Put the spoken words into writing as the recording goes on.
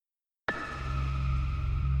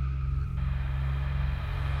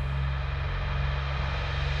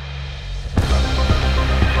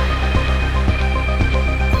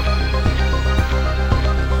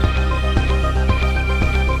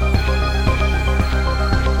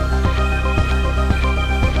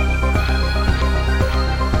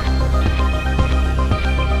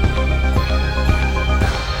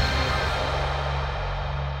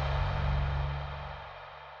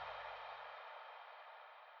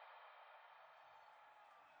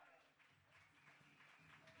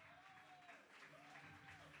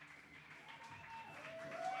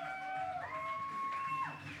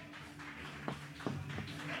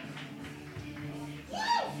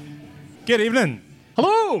Good evening.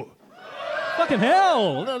 Hello! Fucking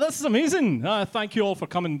hell! This is amazing. Thank you all for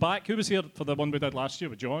coming back. Who was here for the one we did last year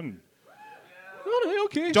with John? All right,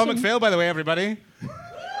 okay. John McPhail, by the way, everybody.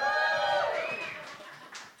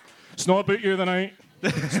 It's not about you tonight.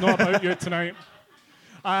 It's not about you tonight.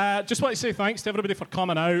 Just want to say thanks to everybody for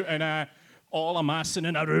coming out and all amassing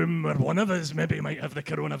in a room where one of us maybe might have the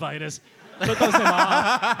coronavirus. But it doesn't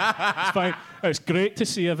matter. It's fine. It's great to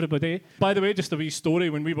see everybody. By the way, just a wee story.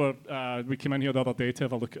 When we came in here the other day to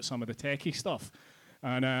have a look at some of the techie stuff,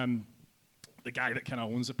 and the guy that kind of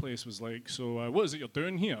owns the place was like, "So, what is it you're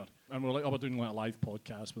doing here?" And we're like, "Oh, we're doing like a live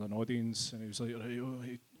podcast with an audience." And he was like, "Right, you're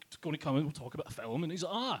going to come in, we'll talk about a film." And he's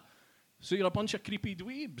like, "Ah, so you're a bunch of creepy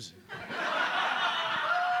dweebs."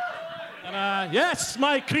 And yes,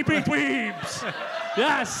 my creepy dweebs.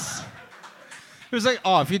 Yes. It was like,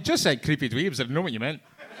 oh, if you just said creepy dweebs, I'd know what you meant.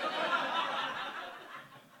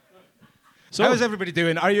 So, how is everybody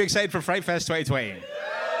doing? Are you excited for Fright Fest 2020?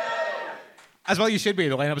 As well you should be.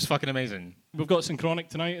 The lineup's fucking amazing. We've got Synchronic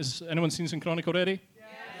tonight. Has anyone seen Synchronic already? Yes.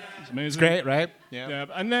 It's amazing. It's great, right? Yeah.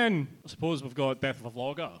 And then, I suppose we've got Death of a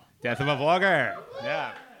Vlogger. Death of a Vlogger.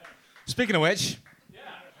 Yeah. Speaking of which...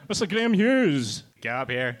 Mr. Graham Hughes. Get up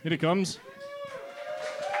here. Here he comes.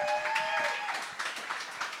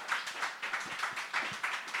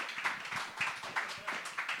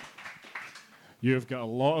 You've got a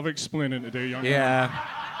lot of explaining to do, young man. Yeah.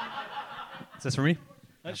 Is this for me?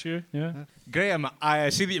 That's you, yeah. Graham, I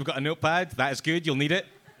see that you've got a notepad. That is good. You'll need it.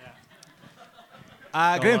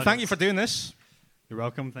 Graham, thank you for doing this. You're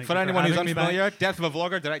welcome. Thank For you anyone who's having me back. unfamiliar, Death of a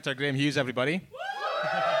Vlogger, director Graham Hughes, everybody.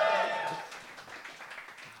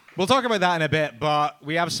 We'll talk about that in a bit, but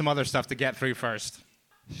we have some other stuff to get through first.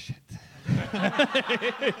 Shit.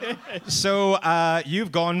 So,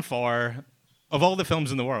 you've gone for, of all the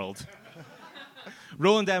films in the world,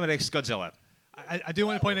 Roland Emmerich's Godzilla. I do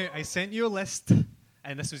want to point out, I sent you a list,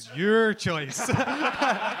 and this was your choice.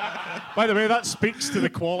 By the way, that speaks to the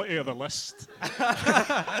quality of the list.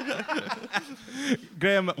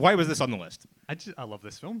 Graham, why was this on the list? I love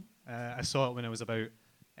this film. I saw it when I was about,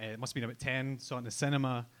 it must have been about 10, saw it in the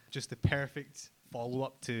cinema. Just the perfect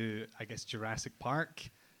follow-up to, I guess, Jurassic Park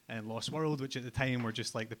and Lost World, which at the time were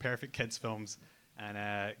just like the perfect kids' films. And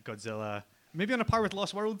Godzilla, maybe on a par with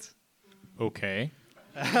Lost World. Okay.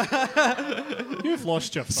 You've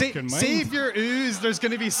lost your fucking mind. Save your ooze. There's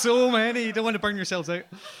going to be so many. You don't want to burn yourselves out.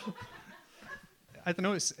 I don't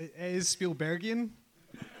know. It is Spielbergian.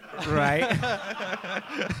 Right.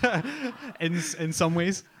 in some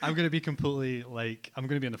ways, I'm going to be completely I'm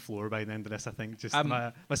going to be on the floor by the end of this. I think just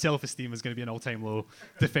my self-esteem is going to be an all-time low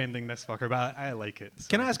defending this fucker, but I like it. So.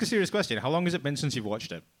 Can I ask a serious question? How long has it been since you've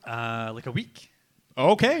watched it? Like a week.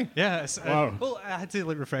 Okay. Yeah. Wow. Well, I had to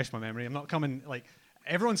refresh my memory. I'm not coming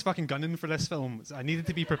everyone's fucking gunning for this film. So I needed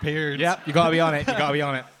to be prepared. Yeah, you got to be on it. You got to be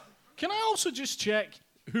on it. Can I also just check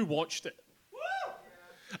who watched it?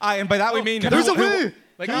 And by that we mean... There's a woo!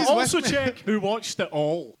 Can I also check who watched it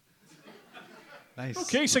all? Nice.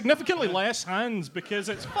 Okay, significantly less hands because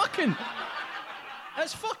it's fucking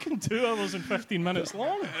 2 hours and 15 minutes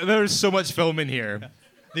long. There's so much film in here.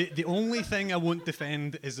 The only thing I won't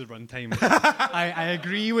defend is the runtime. I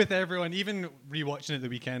agree with everyone. Even rewatching it the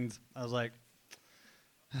weekend, I was like...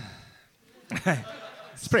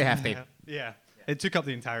 It's pretty hefty. Yeah. It took up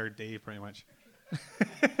the entire day, pretty much.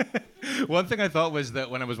 One thing I thought was that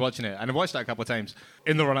when I was watching it, and I've watched it a couple of times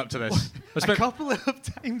in the run-up to this. A couple of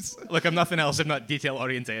times. Look, I'm nothing else if not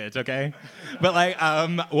detail-orientated, okay? But,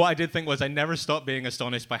 what I did think was I never stopped being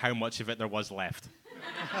astonished by how much of it there was left.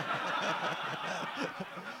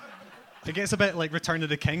 It gets a bit like Return of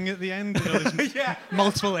the King at the end. You know, there's Yeah.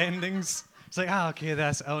 multiple endings. It's like, okay, no,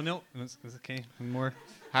 it's okay, one more.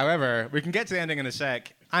 However, we can get to the ending in a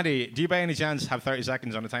sec. Andy, do you by any chance have 30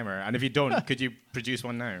 seconds on a timer? And if you don't, could you produce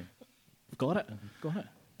one now? Got it.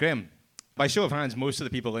 Graham, by show of hands, most of the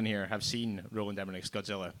people in here have seen Roland Emmerich's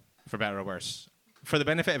Godzilla, for better or worse. For the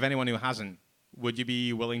benefit of anyone who hasn't, would you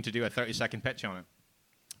be willing to do a 30-second pitch on it?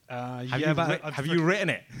 Have you written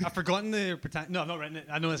it? I've forgotten the protagonist. No, I've not written it.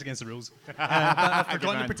 I know it's against the rules. But I've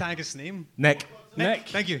forgotten the protagonist's name. Nick.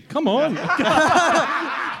 Thank you. Come on.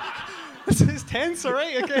 It's tense, all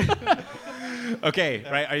right? Okay. Okay,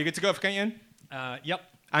 right. Are you good to go for counting? Yep.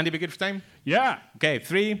 Andy, be good for time? Yeah. Okay,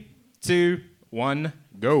 3, 2, 1,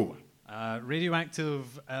 go.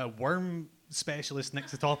 Radioactive worm specialist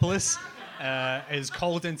Nixotopoulos is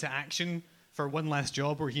called into action for one last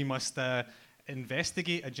job where he must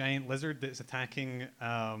investigate a giant lizard that's attacking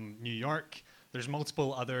New York. There's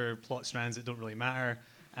multiple other plot strands that don't really matter,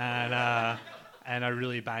 and a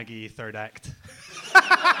really baggy third act.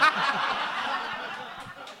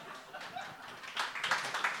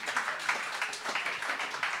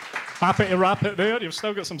 Happy to wrap it there. You've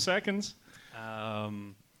still got some seconds. You're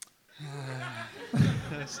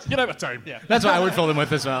out of time. Yeah. That's what I would fill them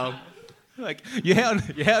with as well. Like you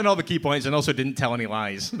hit on all the key points and also didn't tell any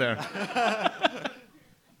lies there.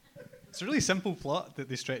 It's a really simple plot that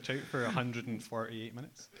they stretch out for 148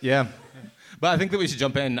 minutes. Yeah. But I think that we should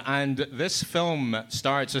jump in. And this film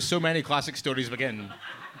starts as so many classic stories begin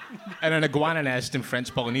in an iguana nest in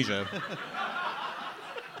French Polynesia.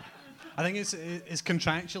 I think it's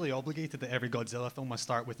contractually obligated that every Godzilla film must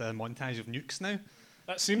start with a montage of nukes now.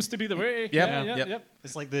 That seems to be the way. Yep. Yep.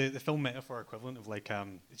 It's like the film metaphor equivalent of like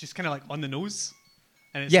it's just kind of like on the nose.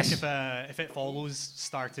 And it's Yes. like if It Follows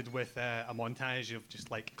started with a montage of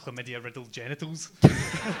just like chlamydia-riddled genitals.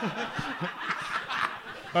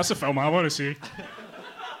 That's the film I want to see.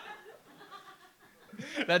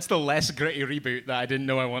 That's the less gritty reboot that I didn't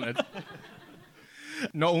know I wanted.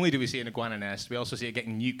 Not only do we see an iguana nest, we also see it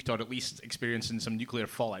getting nuked or at least experiencing some nuclear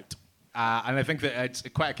fallout. And I think that it's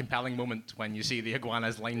quite a compelling moment when you see the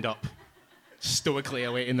iguanas lined up, stoically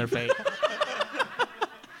awaiting their fate.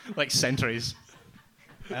 Like sentries.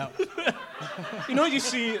 You know, you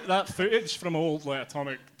see that footage from old like,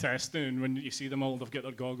 atomic testing when you see them all, they've got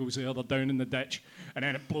their goggles there, they're down in the ditch, and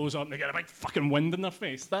then it blows up and they get a big fucking wind in their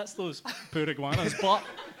face. That's those poor iguanas, but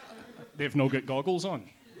they've no got goggles on.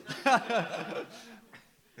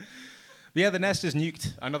 Yeah, the nest is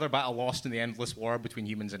nuked. Another battle lost in the endless war between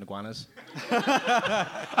humans and iguanas.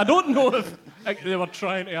 I don't know if they were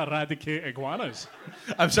trying to eradicate iguanas.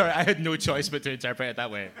 I'm sorry, I had no choice but to interpret it that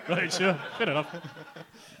way. Right, sure, fair enough.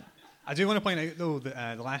 I do want to point out though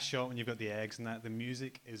that the last shot when you've got the eggs and that the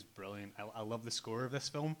music is brilliant. I love the score of this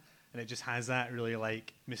film, and it just has that really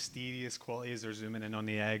like mysterious quality as they're zooming in on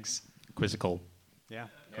the eggs. Quizzical. Yeah.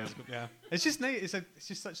 It's just nice. It's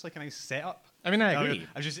just such like a nice setup. I mean, I agree.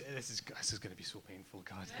 This is going to be so painful.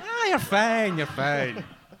 God. Ah, you're fine, you're fine.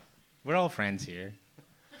 We're all friends here.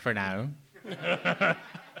 For now.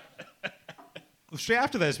 Straight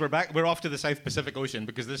after this, we're off to the South Pacific Ocean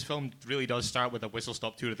because this film really does start with a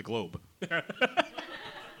whistle-stop tour of the globe.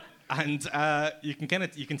 And you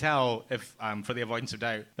can tell if, for the avoidance of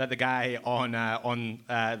doubt, that the guy on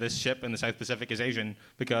this ship in the South Pacific is Asian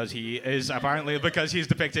because he's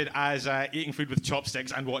depicted as eating food with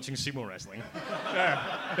chopsticks and watching sumo wrestling.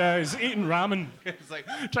 Yeah, he's eating ramen. It's like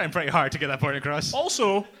trying pretty hard to get that point across.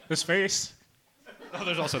 Also, his face. Oh,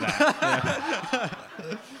 there's also that.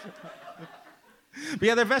 Yeah. But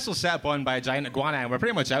yeah, their vessel's set upon by a giant iguana, and we're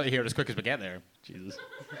pretty much out of here as quick as we get there. Jesus.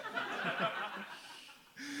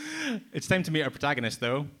 It's time to meet our protagonist,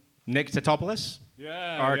 though. Nick Tatopoulos.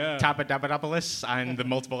 Yeah, Or yeah. Tapadapatopoulos, and the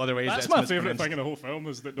multiple other ways That's it's my favourite mispronounced. thing in the whole film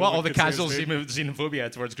is that. Well, all the could say his casual name.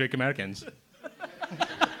 xenophobia towards Greek Americans.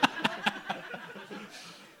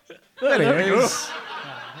 There he we go. is.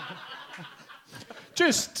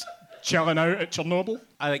 Just chilling out at Chernobyl.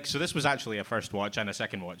 So this was actually a first watch and a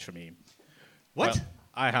second watch for me. What?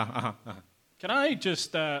 Well, Can I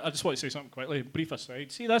just? I just want to say something quickly. Brief aside.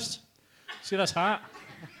 See this? See this hat?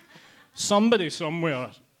 Somebody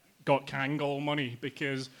somewhere got Kangol money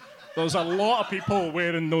because there's a lot of people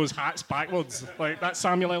wearing those hats backwards, like that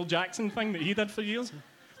Samuel L. Jackson thing that he did for years.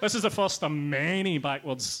 This is the first of many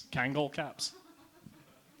backwards Kangol caps.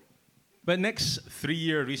 But Nick's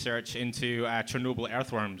 3-year research into Chernobyl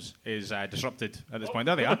earthworms is disrupted at this point.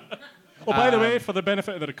 There they are. Oh, by the way, for the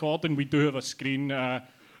benefit of the recording, we do have a screen.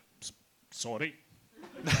 Sorry.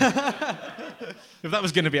 If that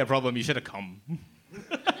was going to be a problem, you should have come.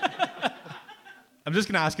 I'm just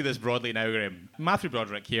going to ask you this broadly now, Graham. Matthew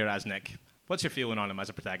Broderick here as Nick. What's your feeling on him as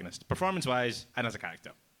a protagonist, performance-wise and as a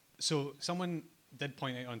character? So someone did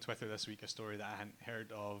point out on Twitter this week a story that I hadn't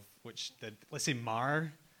heard of, which did, let's say,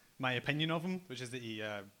 mar my opinion of him, which is that he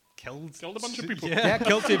killed a bunch of people. Yeah,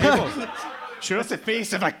 killed 2 people. Sure. That's the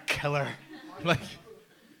face of a killer. Like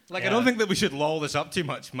Yeah. I don't think that we should lull this up too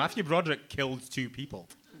much. Matthew Broderick killed 2 people.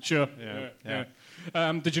 Sure. Yeah.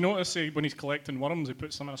 Did you notice when he's collecting worms, he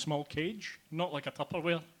puts them in a small cage, not like a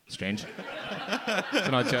Tupperware? Strange. It's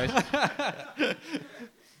an odd choice.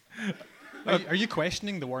 Are you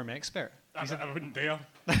questioning the worm expert? I wouldn't dare.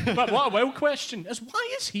 But what a wild question is,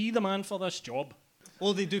 why is he the man for this job?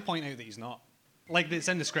 Well, they do point out that he's not. Like, it's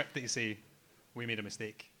in the script that you say, we made a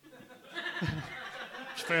mistake.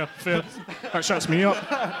 Fair. That shuts me up.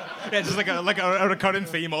 Yeah, it's just like a recurring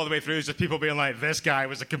theme all the way through is just people being like, this guy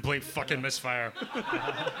was a complete fucking misfire.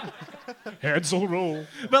 Heads will roll.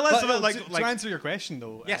 But let's To answer your question,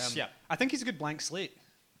 though, Yes, yeah. I think he's a good blank slate.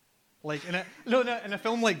 Like in a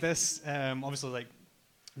film like this, obviously, like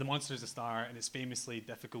the monster's a star, and it's famously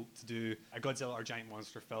difficult to do a Godzilla or giant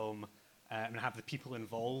monster film and have the people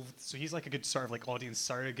involved. So he's like a good sort of like audience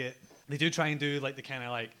surrogate. They do try and do like the kind of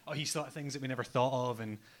like, oh, he's thought of things that we never thought of,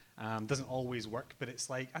 and doesn't always work. But it's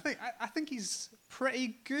like I think he's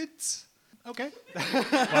pretty good. Okay.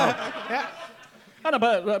 Yeah. And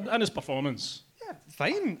and his performance. Yeah,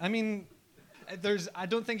 fine. I mean, I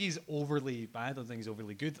don't think he's overly bad. I don't think he's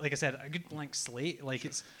overly good. Like I said, a good blank slate. Like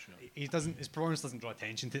his performance doesn't draw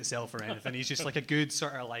attention to itself or anything. He's just like a good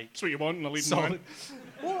sort of like. That's what you want in a leading solid. man.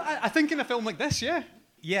 Well, I think in a film like this, yeah.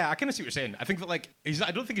 Yeah, I kind of see what you're saying. I think that like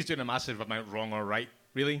I don't think he's doing a massive amount wrong or right,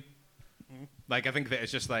 really. Like I think that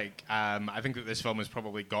it's just like I think that this film has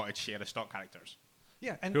probably got its share of stock characters.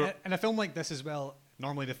 Yeah, and a film like this as well.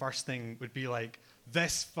 Normally, the first thing would be like,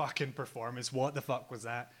 this fucking performance. What the fuck was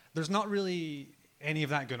that? There's not really any of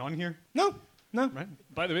that going on here. No. Right?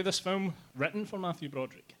 By the way, this film written for Matthew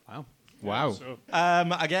Broderick. Wow. So-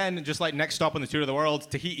 Again, just like next stop on the tour of the world,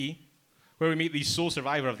 Tahiti, where we meet the sole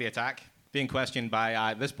survivor of the attack, being questioned by,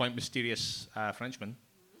 at this point, mysterious Frenchman.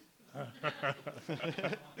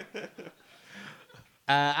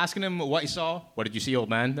 Asking him what he saw. What did you see, old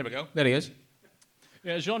man? There we go. There he is.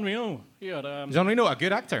 Yeah, Jean Reno here. Jean Reno, a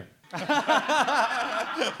good actor.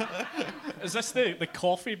 Is this the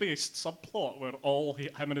coffee-based subplot where all him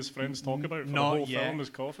and his friends talk about for the whole film is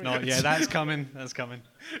coffee? No, yeah, that's coming. That's coming.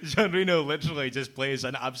 Jean Reno literally just plays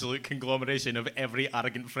an absolute conglomeration of every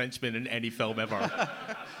arrogant Frenchman in any film ever.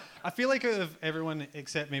 I feel like out of everyone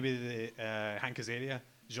except maybe the Hank Azaria,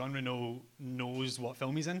 Jean Reno knows what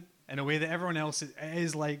film he's in a way that everyone else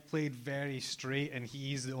is like played very straight, and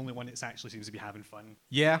he's the only one that actually seems to be having fun.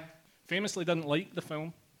 Yeah. Famously didn't like the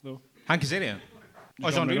film, though. Hank Azaria. Oh,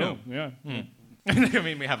 Jean Reno. Yeah. I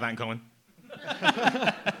mean, we have that in common.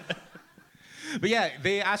 But yeah,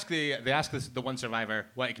 they ask the one survivor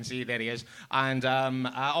what he can see. There he is, and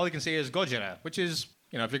all he can say is Gojira, which is,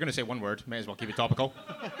 you know, if you're going to say one word, may as well keep it topical.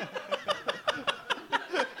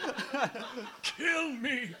 Kill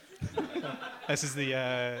me! This is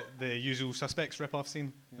the Usual Suspects rip-off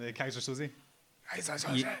scene, the Kaiser Soze.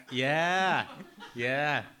 Yeah,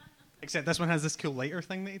 yeah. Except this one has this cool lighter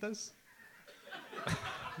thing that he does.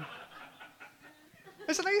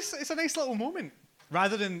 It's a nice little moment.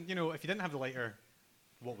 Rather than, you know, if you didn't have the lighter,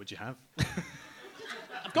 what would you have?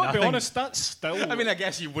 I've got to be Nothing. honest, that's still... I mean, I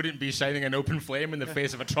guess you wouldn't be shining an open flame in the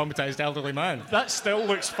face of a traumatized elderly man. that still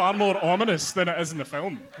looks far more ominous than it is in the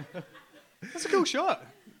film. That's a cool shot.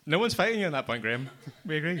 No one's fighting you at that point, Graham.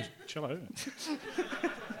 We agree. Chill out.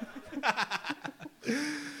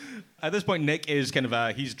 At this point, Nick is kind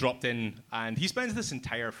of he's dropped in, and he spends this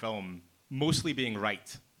entire film mostly being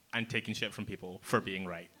right and taking shit from people for being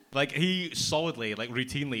right. Like, he solidly, like,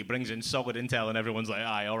 routinely brings in solid intel, and everyone's like,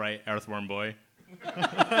 aye, all right, earthworm boy.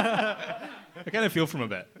 I kind of feel from a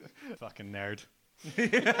bit. Fucking nerd.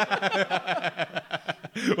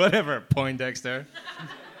 Whatever, Poindexter.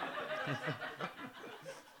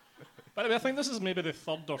 By the way, I think this is maybe the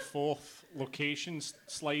third or fourth location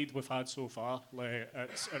slide we've had so far. Like,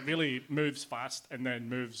 it really moves fast and then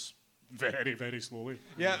moves very, very slowly.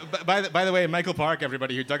 Yeah, by the way, Michael Park,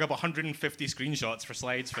 everybody, who dug up 150 screenshots for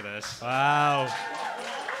slides for this. Wow.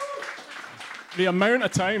 The amount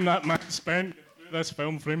of time that man spent through this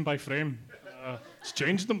film frame by frame, it's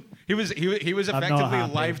changed them. He was not effectively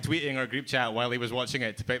happy. live tweeting our group chat while he was watching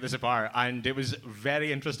it to pick this apart, and it was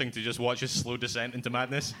very interesting to just watch his slow descent into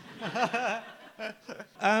madness.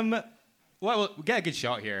 Well, we get a good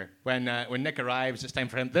shot here when Nick arrives. It's time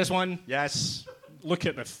for him. This one, yes. Look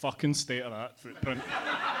at the fucking state of that footprint.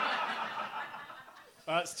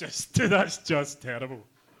 That's just terrible.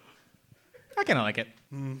 I kind of like it.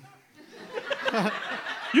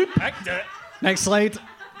 You picked it. Next slide.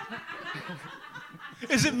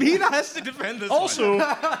 Is it me that has to defend this Also,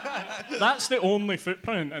 that's the only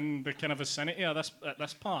footprint in the kind of vicinity of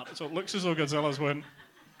this part. So it looks as though Godzilla's went.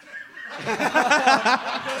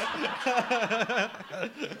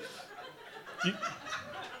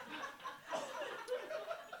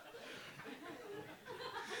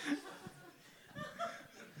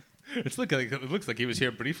 It looks like he was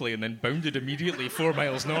here briefly and then bounded immediately 4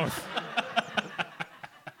 miles north.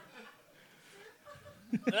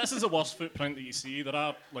 This is the worst footprint that you see. There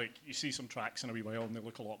are, like, you see some tracks in a wee while and they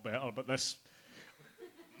look a lot better, but this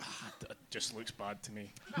it just looks bad to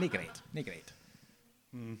me. Not great.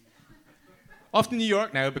 Off to New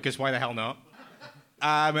York now, because why the hell not?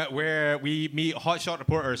 Where we meet hotshot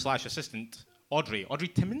reporter / assistant Audrey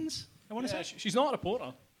Timmons, I want to say. She's not a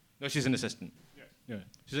reporter. No, she's an assistant. Yeah.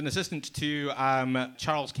 She's an assistant to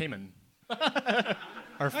Charles Kamen.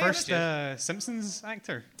 Our first Simpsons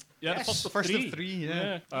actor. Yeah, Yes, the First of three,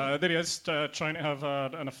 yeah. There he is, trying to have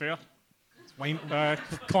an affair, Wine.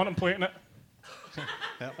 contemplating it.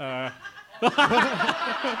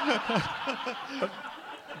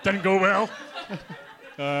 Didn't go well.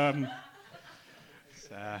 Uh,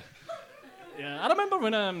 Yeah, I remember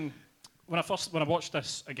when I watched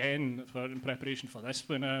this again in preparation for this,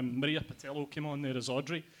 when Maria Patello came on there as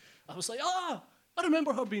Audrey, I was like, I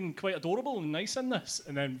remember her being quite adorable and nice in this,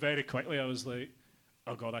 and then very quickly I was like,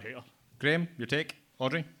 oh god, I hate her. Graham, your take?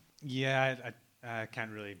 Audrey? yeah, I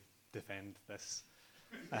can't really defend this.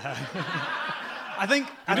 I think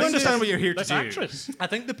I don't understand what you're here to This do. actress. I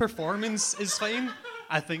think the performance is fine.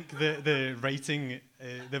 I think the writing,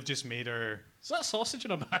 they've just made her. Is that sausage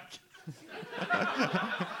in her bag?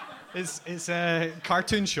 It's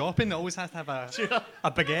cartoon shopping. It always has to have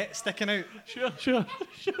a baguette sticking out. Sure.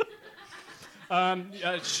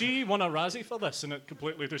 She won a Razzie for this, and it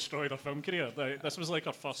completely destroyed her film career. This was like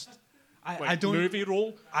her first I don't. movie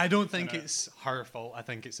role. I don't think it's her fault. I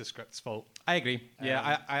think it's the script's fault. I agree.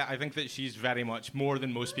 Yeah, I think that she's very much, more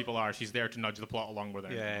than most people are, she's there to nudge the plot along with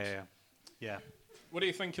her. Yeah. What do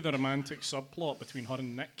you think of the romantic subplot between her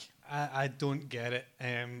and Nick? I don't get it.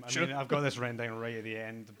 I Sure. mean, I've got this written down right at the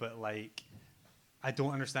end, but like, I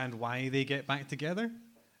don't understand why they get back together.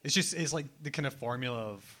 It's like the kind of formula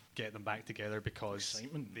of get them back together because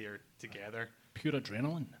Excitement. they're together. Pure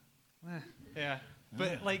adrenaline. Yeah.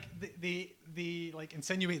 But like they like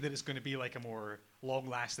insinuate that it's going to be like a more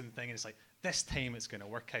long-lasting thing, and it's like this time it's going to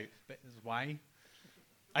work out. But why?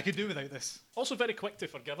 I could do without this. Also very quick to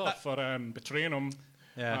forgive her for betraying him.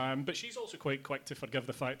 Yeah. But she's also quite quick to forgive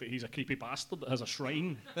the fact that he's a creepy bastard that has a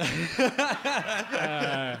shrine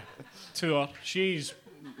to her. She's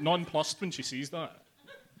nonplussed when she sees that.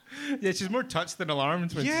 Yeah, she's more touched than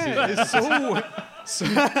alarmed when Yeah, it's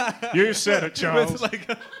so. You said it, Charles. With like,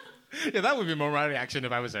 yeah, that would be more my reaction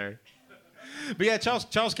if I was there. But yeah, Charles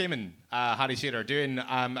Kamen, Harry Shearer, doing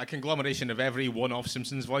a conglomeration of every one-off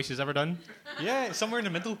Simpsons voice he's ever done. Yeah, it's somewhere in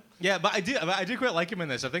the middle. Yeah, but I do quite like him in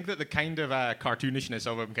this. I think that the kind of cartoonishness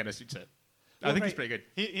of him kind of suits it. I think he's pretty good.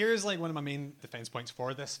 Here's like one of my main defense points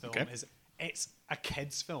for this film Okay. is it's a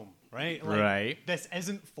kids' film, right? Like, Right. This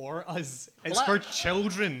isn't for us. It's Well, for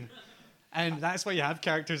children, and that's why you have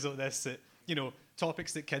characters like this that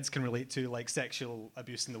topics that kids can relate to, like sexual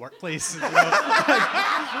abuse in the workplace.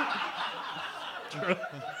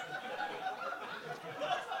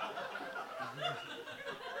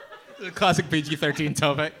 The classic PG-13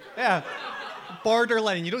 topic. Yeah,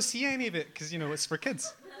 borderline. You don't see any of it because it's for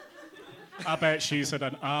kids. I bet she's had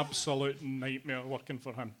an absolute nightmare working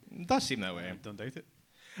for him. It does seem that way. Don't doubt it.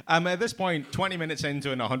 At this point, 20 minutes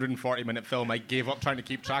into an 140-minute film, I gave up trying to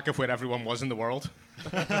keep track of where everyone was in the world.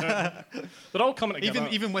 They're all coming together.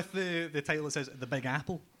 Even with the title that says The Big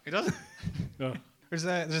Apple. It does. Yeah. There's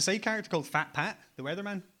a side character called Fat Pat, the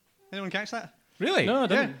weatherman. Anyone catch that? Really? No, I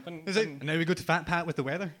Yeah. didn't. Is it? And now we go to Fat Pat with the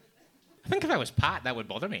weather. I think if I was Pat, that would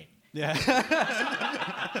bother me. Yeah.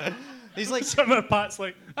 He's like, Some of Pat's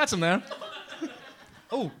like, That's him there.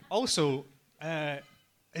 oh, also,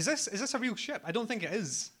 is this a real ship? I don't think it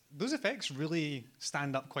is. Those effects really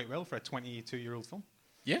stand up quite well for a 22-year-old film.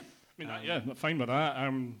 Yeah. I mean, yeah, I'm fine with that.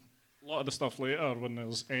 A lot of the stuff later, when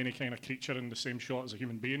there's any kind of creature in the same shot as a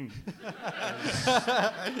human being, is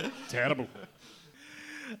terrible.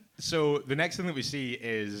 So the next thing that we see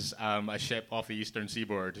is a ship off the eastern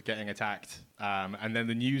seaboard getting attacked, and then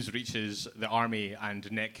the news reaches the army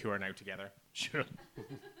and Nick, who are now together. Sure.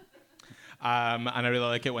 And I really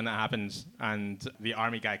like it when that happens. And the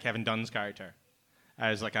army guy, Kevin Dunn's character,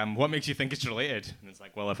 is like, what makes you think it's related? And it's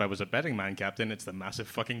like, well, if I was a betting man, Captain, it's the massive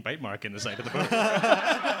fucking bite mark in the side of the boat.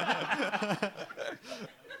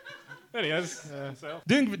 There he is. So.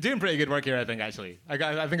 doing pretty good work here, I think, actually.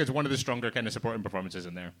 I think it's one of the stronger kind of supporting performances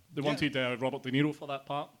in there. They wanted Robert De Niro for that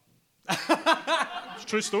part. It's a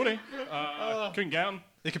true story. Couldn't get him.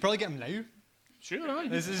 They could probably get him now. Sure, aye.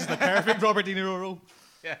 This is the perfect Robert De Niro role.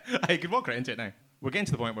 Yeah, I could walk right into it now. We're getting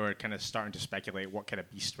to the point where we're kind of starting to speculate what kind of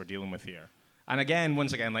beast we're dealing with here. And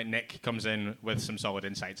once again, like Nick comes in with some solid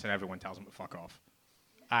insights and everyone tells him to fuck off.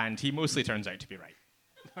 And he mostly turns out to be right.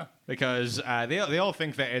 Because they all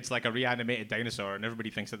think that it's like a reanimated dinosaur, and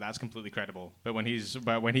everybody thinks that that's completely credible. But when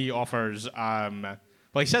he offers,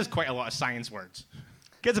 he says quite a lot of science words.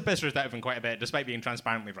 Gets a piss out of him quite a bit, despite being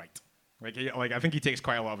transparently right. I think he takes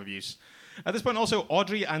quite a lot of abuse. At this point, also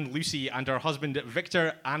Audrey and Lucy and her husband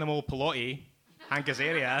Victor Animal Pilotti, Hank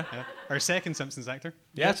Azaria. Our second Simpsons actor.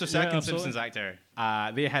 Yeah, that's the second absolutely. Simpsons actor.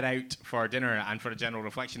 They head out for dinner and for a general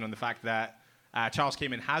reflection on the fact that Charles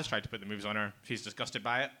Kamen has tried to put the moves on her. She's disgusted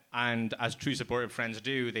by it. And as true supportive friends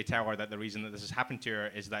do, they tell her that the reason that this has happened to her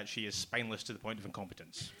is that she is spineless to the point of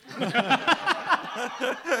incompetence.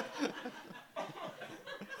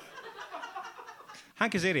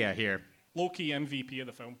 Hank Azaria here. Low-key MVP of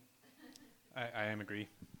the film. I am agree.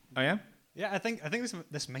 Oh yeah. Yeah, I think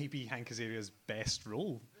this might be Hank Azaria's best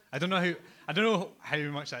role. I don't know how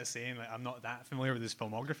much that's saying. Like, I'm not that familiar with his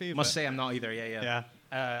filmography. Must say I'm not either. Yeah.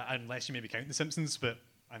 Yeah. Unless you maybe count The Simpsons, but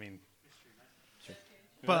I mean. Sure.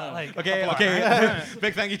 But like. Okay.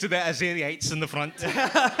 Big thank you to the Azariites in the front. The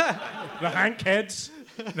Hank heads.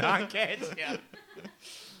 The Hank heads. Yeah.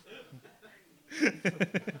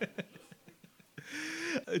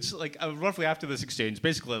 It's like roughly after this exchange,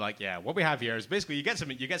 basically like what we have here is basically you get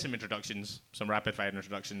some introductions, some rapid fire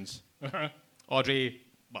introductions. Audrey,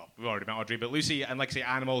 well, we've already met Audrey, but Lucy and like say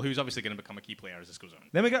Animal, who's obviously going to become a key player as this goes on.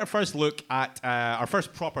 Then we get our first look at our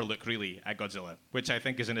first proper look really at Godzilla, which I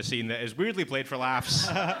think is in a scene that is weirdly played for laughs.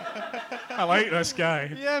 I like this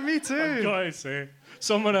guy. Yeah, me too. I've got to say.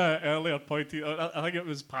 Someone earlier pointed, I think it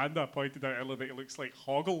was Panda pointed out earlier that he looks like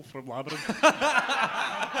Hoggle from Labyrinth.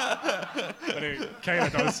 But he kind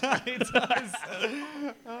of does. It does.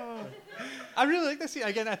 I really like this scene.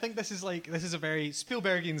 Again, I think this is a very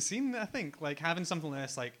Spielbergian scene. I think like having something like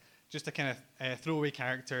this, like just a kind of throwaway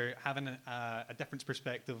character, having a different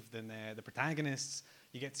perspective than the protagonists.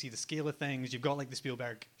 You get to see the scale of things. You've got like the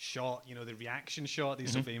Spielberg shot, the reaction shot that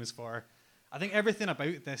he's so famous for. I think everything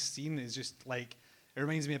about this scene is just like. It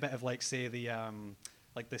reminds me a bit of like say the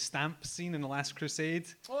stamp scene in The Last Crusade.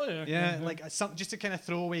 Oh yeah. Yeah, like just a kind of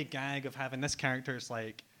throwaway gag of having this character's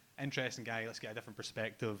like interesting guy. Let's get a different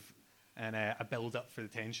perspective and a build up for the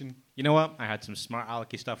tension. You know what? I had some smart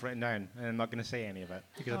alecky stuff written down, and I'm not going to say any of it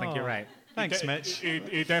because I think you're right. Thanks, Mitch.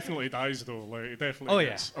 He definitely dies though. Like he definitely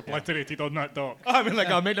gets obliterated on that dock. I mean, like,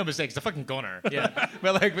 I made no mistakes. The fucking goner. Yeah,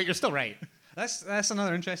 but you're still right. That's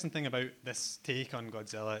another interesting thing about this take on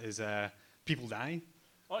Godzilla is people die.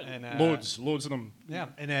 And, loads of them. Yeah,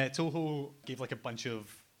 and Toho gave like a bunch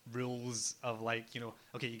of rules of like,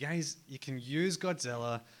 okay, you guys, you can use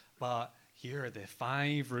Godzilla, but here are the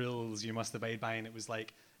 5 rules you must abide by. And it was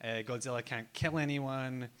like, Godzilla can't kill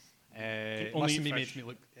anyone. Mustn't be made to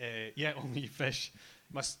look. Only fish.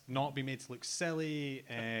 Must not be made to look silly.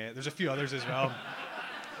 There's a few others as well.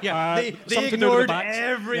 Yeah, they ignored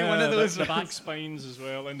every one of those. The back spines as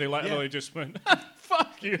well, and they literally just went,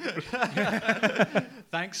 "Fuck you."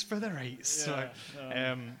 Thanks for the rights.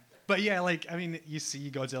 Yeah, but yeah, like I mean, you see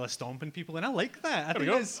Godzilla stomping people, and I like that.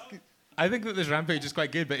 I think that this rampage is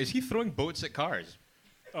quite good, but is he throwing boats at cars?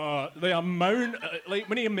 The amount, like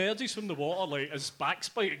when he emerges from the water, like his back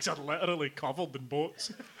spikes are literally covered in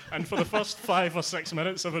boats, and for the first 5 or 6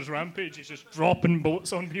 minutes of his rampage, he's just dropping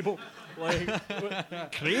boats on people, like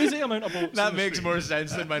crazy amount of boats. That makes more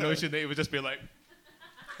sense than my notion that he would just be like.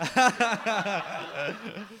 I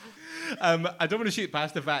don't want to shoot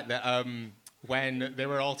past the fact that when they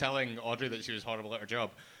were all telling Audrey that she was horrible at her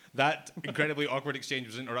job, that incredibly awkward exchange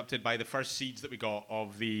was interrupted by the first seeds that we got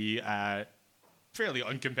of the fairly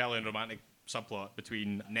uncompelling romantic subplot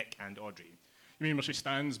between Nick and Audrey. You mean where she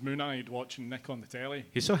stands moon-eyed watching Nick on the telly?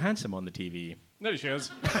 He's so handsome on the TV. There she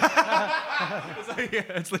is.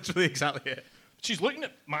 It's literally exactly it. She's looking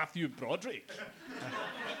at Matthew Broderick.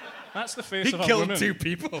 That's the face He of a killed woman. 2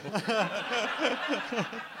 people.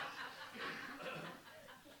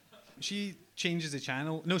 She changes the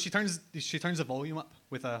channel. No, she turns the volume up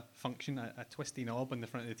with a function, a twisty knob on the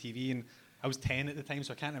front of the TV. And I was 10 at the time,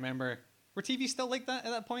 so I can't remember. Were TVs still like that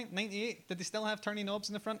at that point? 98? Did they still have turny knobs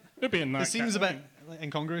in the front? It'd be in that. It seems a bit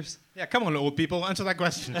incongruous. Yeah, come on, old people, answer that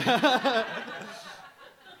question.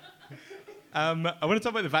 I want to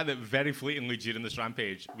talk about the fact that very fleetingly during this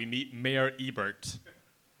rampage, we meet Mayor Ebert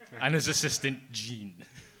and his assistant Gene.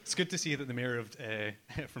 It's good to see that the mayor of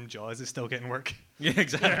from Jaws is still getting work. Yeah,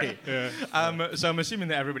 exactly. Yeah. So I'm assuming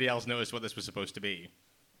that everybody else noticed what this was supposed to be.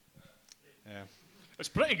 Yeah. It's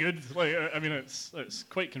pretty good. Like, I mean, it's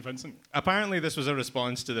quite convincing. Apparently, this was a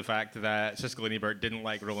response to the fact that Siskel and Ebert didn't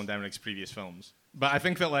like Roland Emmerich's previous films. But I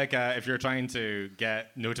think that, like, if you're trying to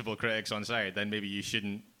get notable critics on side, then maybe you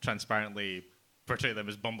shouldn't transparently portray them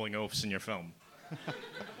as bumbling oafs in your film.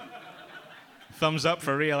 Thumbs up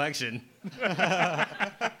for re-election. I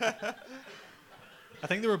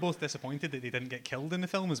think they were both disappointed that they didn't get killed in the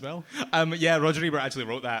film as well. Yeah, Roger Ebert actually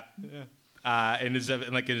wrote that. Yeah. In his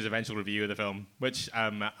eventual review of the film, which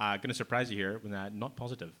I'm going to surprise you here, not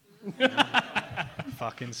positive.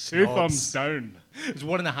 Fucking 2 snobs. thumbs down. It was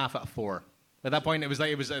 1.5 out of 4. At that point, it was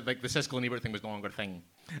like the Siskel and Ebert thing was no longer a thing.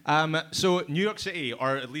 So New York City,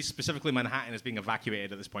 or at least specifically Manhattan, is being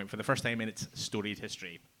evacuated at this point for the first time in its storied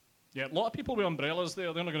history. Yeah, a lot of people with umbrellas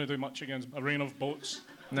there. They're not going to do much against a rain of boats.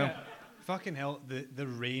 No. Yeah. Fucking hell, the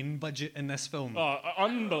rain budget in this film.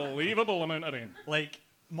 Unbelievable amount of rain. Like,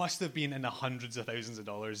 must have been in the hundreds of thousands of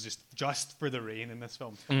dollars just for the rain in this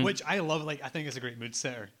film. Which I love. Like, I think it's a great mood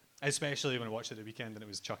setter. Especially when I watched it the weekend and it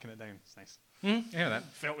was chucking it down. It's nice. Yeah, that.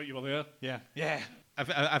 Felt like you were there. Yeah. Yeah.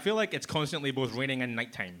 I feel like it's constantly both raining and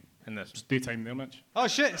nighttime in this. It's daytime there, Mitch. Oh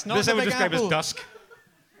shit! It's not This the I would Big describe Apple. as dusk.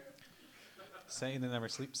 City that never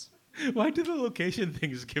sleeps. Why do the location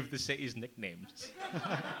things give the cities nicknames?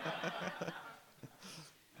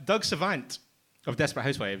 Doug Savant of Desperate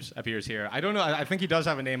Housewives appears here. I don't know. I think he does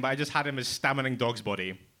have a name, but I just had him as Stammering Dog's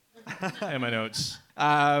Body in my notes.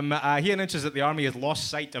 He announces that the army has lost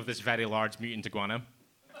sight of this very large mutant iguana.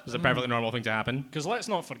 It's a perfectly normal thing to happen. Because let's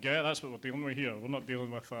not forget, that's what we're dealing with here. We're not dealing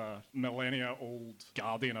with a millennia-old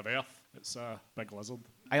guardian of Earth. It's a big lizard.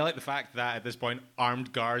 I like the fact that at this point,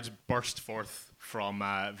 armed guards burst forth from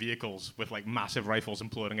vehicles with like massive rifles,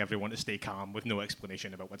 imploring everyone to stay calm with no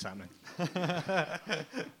explanation about what's happening.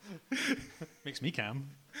 Makes me calm.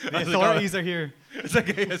 The authorities are here. It's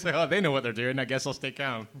like, oh, they know what they're doing. I guess I'll stay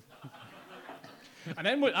calm. And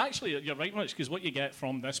then, actually, you're right, Mitch, because what you get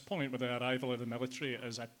from this point with the arrival of the military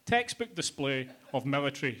is a textbook display of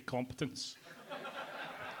military competence.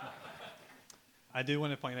 I do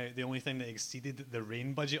want to point out the only thing that exceeded the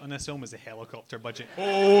rain budget on this film was the helicopter budget.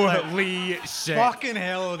 Holy shit. Fucking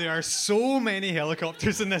hell, there are so many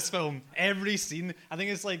helicopters in this film. Every scene. I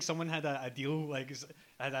think it's like someone had a deal, like,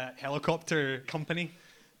 had a helicopter company.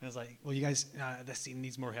 And it's like, well, you guys, this scene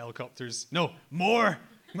needs more helicopters. No, more!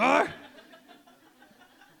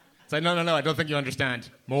 It's like, no, I don't think you understand.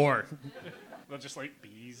 More. They're just like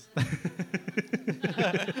bees. I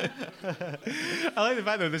like the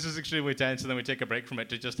fact that this is extremely tense, and then we take a break from it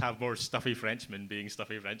to just have more stuffy Frenchmen being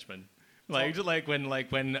stuffy Frenchmen. Like when they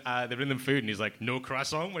bring them food, and he's like, no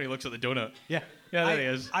croissant, when he looks at the donut. Yeah. Yeah, there he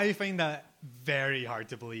is. I find that very hard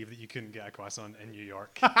to believe that you couldn't get a croissant in New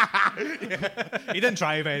York. He didn't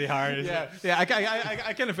try very hard. Yeah.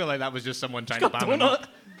 I kind of feel like that was just someone trying to bam him up.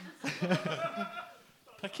 Donut.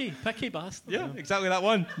 Picky bastard. Yeah, exactly that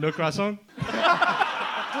one. No croissant.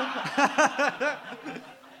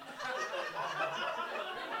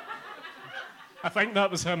 I think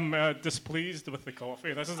that was him displeased with the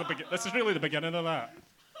coffee. This is really the beginning of that.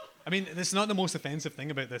 I mean, it's not the most offensive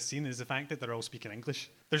thing about this scene is the fact that they're all speaking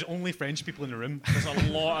English. There's only French people in the room. There's a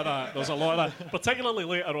lot of that. Particularly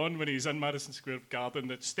later on when he's in Madison Square Garden,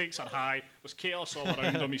 the stakes are high. There's chaos all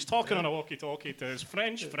around him. He's talking on a walkie-talkie to his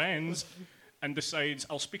French friends and decides,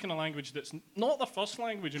 I'll speak in a language that's not their first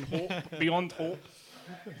language and hope, beyond hope,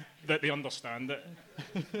 that they understand it.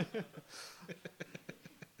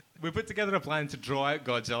 We put together a plan to draw out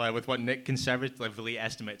Godzilla with what Nick conservatively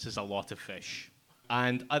estimates as a lot of fish.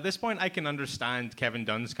 And at this point, I can understand Kevin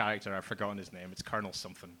Dunn's character, I've forgotten his name, it's Colonel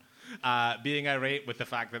something, being irate with the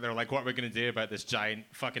fact that they're like, what are we going to do about this giant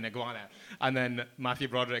fucking iguana? And then Matthew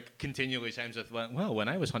Broderick continually sounds with, well, when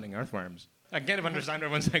I was hunting earthworms. I kind of understand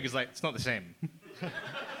everyone's saying, it's like, it's not the same.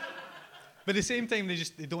 But at the same time,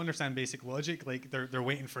 they don't understand basic logic. Like, they're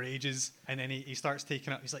waiting for ages, and then he starts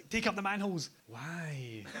taking up, he's like, take up the manholes.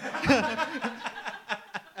 Why?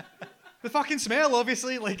 The fucking smell,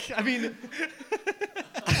 obviously. Like, I mean...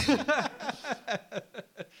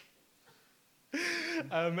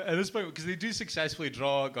 At this point, because they do successfully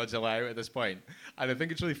draw Godzilla out at this point, and I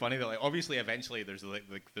think it's really funny that, like, obviously, eventually, there's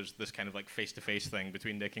there's this kind of like face-to-face thing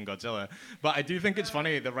between Nick and Godzilla. But I do think it's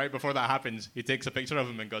funny that right before that happens, he takes a picture of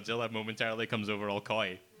him, and Godzilla momentarily comes over all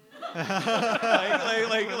coy.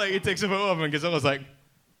 like he takes a photo of him, and Godzilla's like.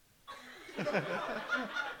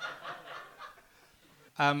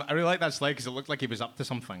 I really like that slide because it looked like he was up to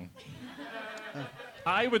something.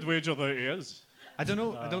 I would wager that he is. I don't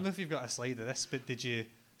know if you've got a slide of this, but did you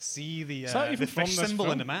see the even from fish this symbol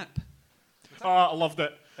film? on the map? Oh, I loved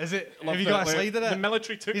it. Is it? Loved Have you it. got a slide of it? The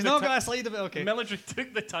military took He's the not ti- got a slide of it. Okay. The military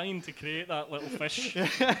took the time to create that little fish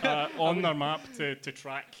on their map to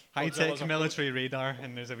track High-tech Godzilla's military radar,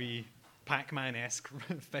 and there's a wee Pac-Man-esque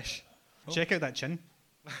fish. Check out that chin.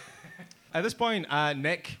 At this point,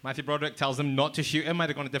 Nick, Matthew Broderick, tells them not to shoot him. I'd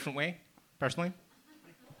have gone a different way, personally.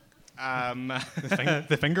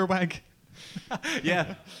 The finger wag.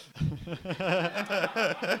 Yeah.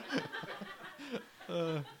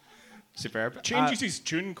 Superb. Changes his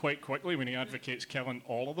tune quite quickly when he advocates killing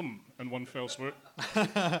all of them in one fell swoop.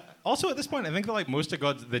 Also, at this point, I think that like most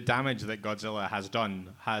of the damage that Godzilla has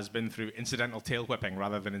done has been through incidental tail whipping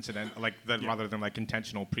rather than rather than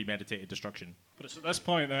intentional premeditated destruction. But it's at this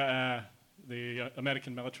point that the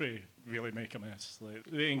American military really make a mess. Like,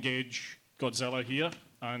 they engage Godzilla here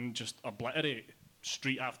and just obliterate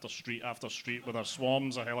street after street after street with their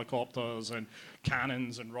swarms of helicopters and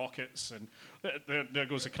cannons and rockets, and there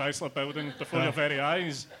goes the Chrysler building before your very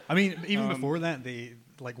eyes. I mean, even before that, they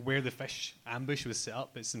like where the fish ambush was set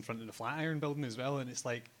up. It's in front of the Flatiron building as well, and it's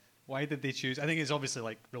like Why did they choose? I think it's obviously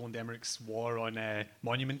like Roland Emmerich's war on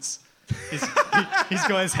monuments. He's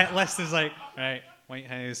got his hit list. Is like, right, White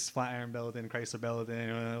House, Flatiron Building, Chrysler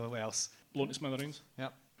Building, what else? Blown to smithereens.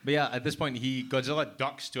 Yep. But yeah, at this point, Godzilla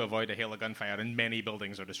ducks to avoid a hail of gunfire, and many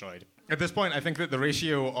buildings are destroyed. At this point, I think that the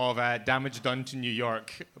ratio of damage done to New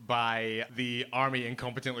York by the army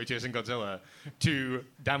incompetently chasing Godzilla to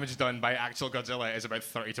damage done by actual Godzilla is about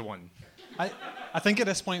 30 to 1. I think at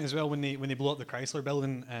this point as well, when they blow up the Chrysler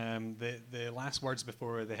Building, the last words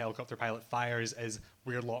before the helicopter pilot fires is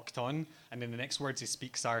 "We're locked on," and then the next words he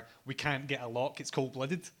speaks are "We can't get a lock. It's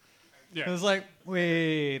cold-blooded." Yeah. I was like,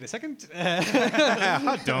 wait a second.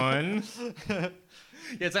 Done. Yeah,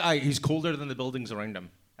 it's like, he's colder than the buildings around him.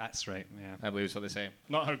 That's right. Yeah. I believe is what they say.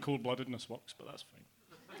 Not how cold-bloodedness works, but that's fine.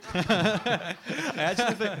 I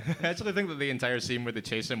actually think that the entire scene where they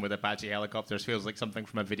chase him with Apache helicopters feels like something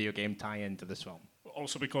from a video game tie-in to this film.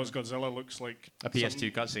 Also because Godzilla looks like A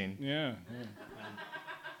PS2 cutscene. Yeah.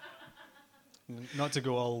 Not to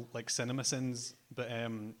go all like cinema sins, but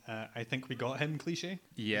I think we got him cliche.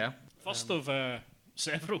 Yeah. First of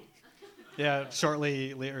several. Yeah.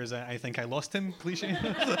 Shortly later is I think I lost him cliche.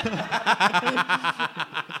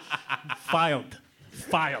 Fired.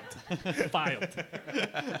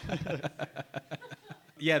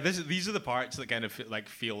 Yeah, these are the parts that kind of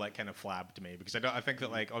feel like kind of flab to me, because I think that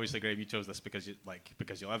like obviously Graham, you chose this because you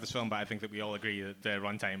love this film, but I think that we all agree that the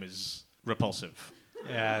runtime is repulsive.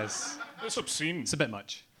 Yeah, It's obscene. it's a bit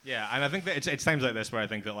much. Yeah, and I think that it's times like this where I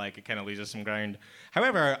think that like it kind of loses some ground.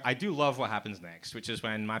 However, I do love what happens next, which is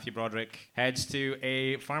when Matthew Broderick heads to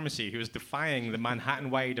a pharmacy who is defying the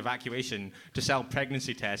Manhattan-wide evacuation to sell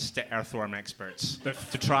pregnancy tests to earthworm experts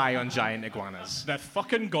to try on giant iguanas. The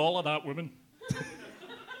fucking gall of that woman.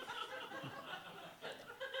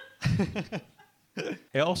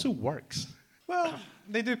 It also works. Well,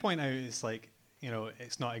 they do point out it's like,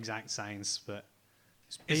 it's not exact science, but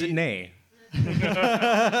Is it nay?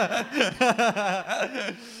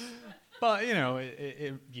 But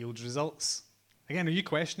it yields results. Again, are you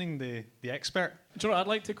questioning the expert? Do you know what I'd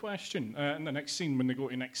like to question? In the next scene, when they go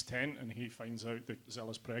to Nick's tent and he finds out that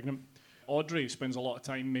Zilla's pregnant, Audrey spends a lot of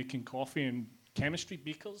time making coffee in chemistry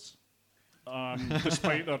beakers,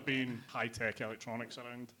 despite there being high-tech electronics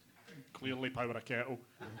around. Clearly power a kettle.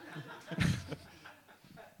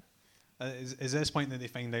 Is this point that they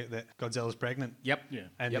find out that Godzilla's pregnant? Yep. Yeah.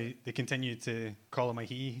 And Yep. they continue to call him a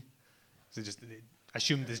he? So they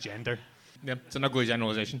assumed his gender. Yep. It's an ugly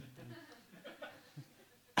generalization.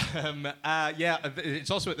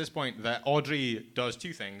 It's also at this point that Audrey does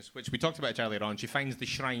two things, which we talked about earlier on. She finds the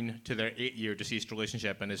shrine to their 8-year deceased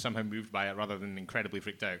relationship and is somehow moved by it rather than incredibly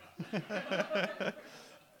freaked out.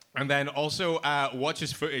 And then also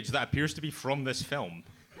watches footage that appears to be from this film.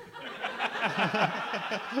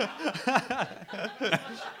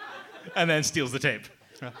 And then steals the tape.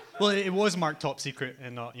 Well, it was marked top secret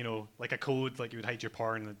and not, like a code, like you would hide your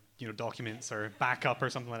porn, documents or backup or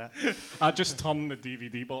something like that. I just turned the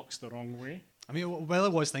DVD box the wrong way. I mean, while I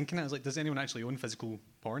was thinking it, I was like, does anyone actually own physical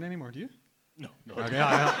porn anymore? Do you? No. Okay,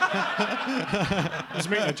 I I was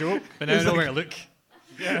making a joke. but now I know where to look.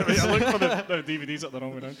 Yeah, right, I looked for the DVDs at the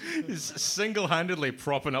wrong way down. He's single-handedly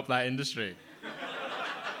propping up that industry.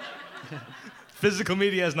 Physical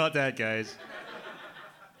media is not dead, guys.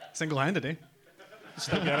 Single-handed, eh?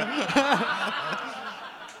 Still get it.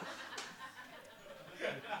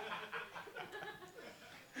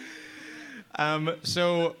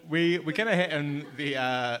 So we kind of hit on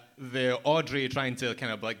the Audrey trying to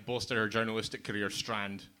kind of like bolster her journalistic career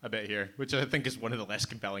strand a bit here, which I think is one of the less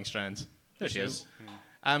compelling strands. There she is.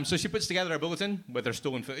 So she puts together a bulletin with her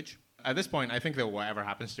stolen footage. At this point, I think that whatever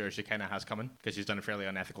happens to her, she kind of has coming because she's done a fairly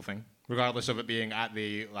unethical thing, regardless of it being at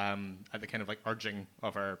the kind of like urging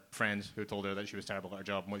of her friends who told her that she was terrible at her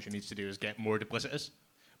job and what she needs to do is get more duplicitous.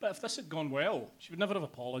 But if this had gone well, she would never have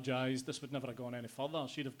apologised. This would never have gone any further.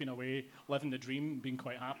 She'd have been away, living the dream, being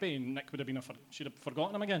quite happy, and Nick would have been she'd have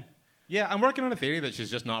forgotten him again. Yeah, I'm working on a theory that she's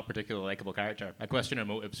just not a particularly likable character. I question her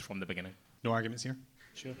motives from the beginning. No arguments here.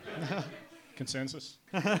 Sure. Consensus.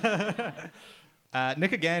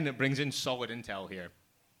 Nick again brings in solid intel here,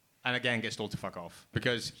 and again gets told to fuck off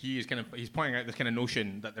because he's pointing out this kind of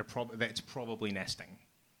notion that that it's probably nesting.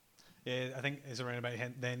 Yeah, I think it's around about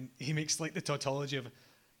him. Then he makes like the tautology of,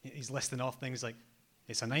 he's listing off things like,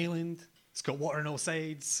 it's an island, it's got water on all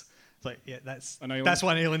sides. It's like, yeah, that's An island. That's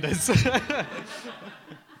what an island is. I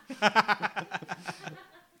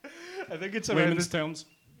think it's around Layman's this. terms.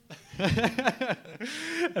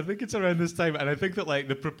 I think it's around this time, and I think that like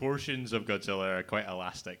the proportions of Godzilla are quite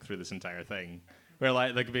elastic through this entire thing, where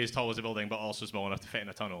like they could be as tall as a building, but also small enough to fit in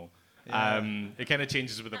a tunnel. Yeah. It kind of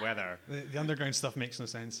changes with the weather. The underground stuff makes no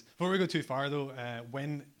sense. Before we go too far, though,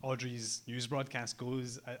 when Audrey's news broadcast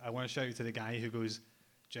goes, I want to shout out to the guy who goes,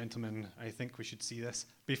 "Gentlemen, I think we should see this,"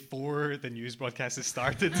 before the news broadcast has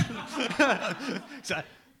started. So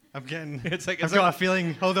I'm getting. I've got a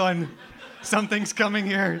feeling. Hold on, something's coming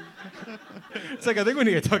here. It's like, I think we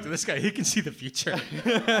need to talk to this guy. He can see the future.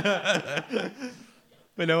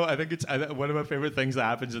 But no, I think it's one of my favorite things that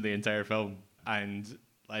happens in the entire film, and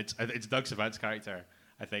it's Doug Savant's character.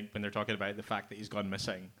 I think when they're talking about the fact that he's gone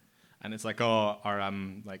missing, and it's like, oh,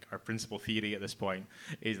 our principal theory at this point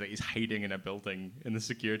is that he's hiding in a building in the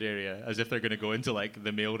secured area, as if they're going to go into like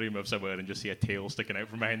the mailroom of somewhere and just see a tail sticking out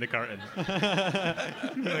from behind the curtain.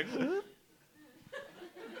 Like,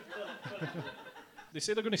 They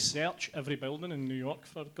say they're going to search every building in New York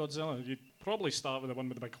for Godzilla. You'd probably start with the one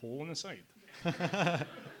with the big hole in the side.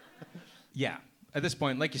 yeah. At this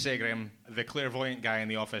point, like you say, Graham, the clairvoyant guy in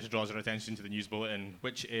the office draws our attention to the news bulletin,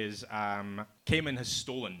 which is Kamen has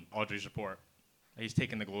stolen Audrey's report. He's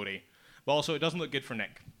taken the glory. But also, it doesn't look good for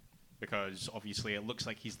Nick, because obviously it looks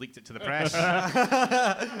like he's leaked it to the press.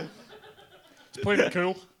 It's playing it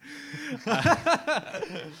cool.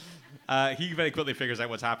 He very quickly figures out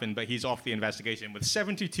what's happened, but he's off the investigation. With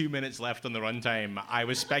 72 minutes left on the runtime, I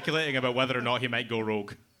was speculating about whether or not he might go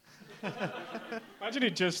rogue. Imagine he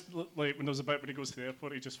just, like, when there was a bit when he goes to the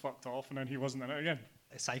airport, he just fucked off and then he wasn't in it again.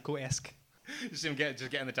 Psycho-esque. Just see him get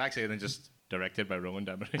in the taxi and then just directed by Roland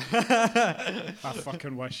Emmerich. I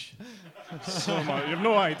fucking wish. So much. You have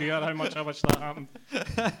no idea how much that happened.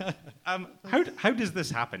 How does this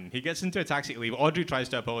happen? He gets into a taxi to leave. Audrey tries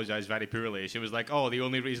to apologize very poorly. She was like, oh, the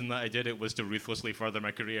only reason that I did it was to ruthlessly further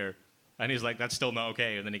my career. And he's like, that's still not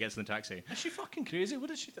okay. And then he gets in the taxi. Is she fucking crazy? What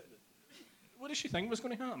does she think was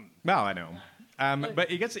going to happen? Well, I know. But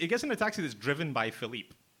he gets in a taxi that's driven by Philippe.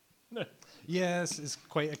 Yes, it's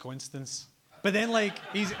quite a coincidence. But then, like,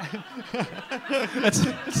 he's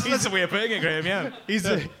That's a way of putting it, Graham, yeah.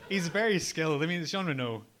 he's very skilled. I mean, it's Jean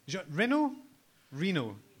Reno.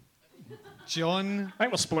 Reno? John I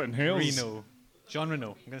think we're splitting hairs. Reno. Jean Reno.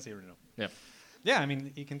 I'm going to say Reno. Yeah. Yeah, I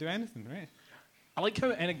mean, he can do anything, right? I like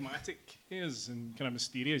how enigmatic he is and kind of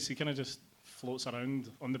mysterious. He kind of just floats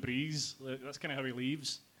around on the breeze. That's kind of how he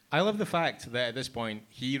leaves. I love the fact that at this point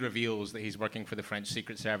he reveals that he's working for the French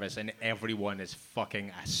Secret Service and everyone is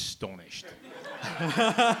fucking astonished.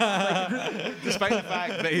 Despite the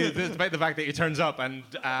fact that he turns up and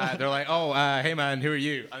they're like, oh, hey man, who are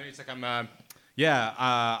you? And he's like, I'm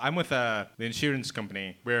with the insurance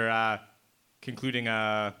company. We're concluding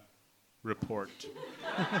a report.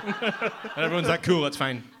 And everyone's like, cool, that's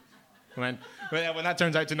fine. When that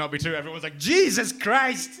turns out to not be true, everyone's like, Jesus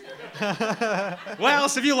Christ! What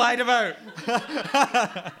else have you lied about?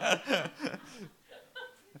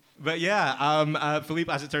 But yeah,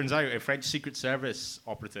 Philippe, as it turns out, a French Secret Service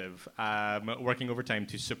operative working overtime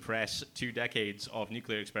to suppress 2 decades of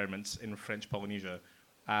nuclear experiments in French Polynesia.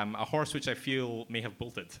 A horse which I feel may have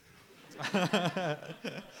bolted.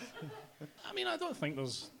 I mean, I don't think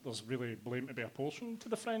there's really blamed to be apportioned to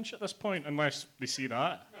the French at this point, unless they see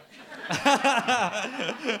that.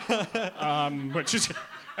 Which is,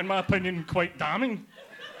 in my opinion, quite damning.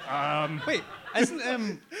 Wait,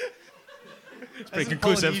 isn't pretty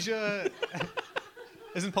conclusive.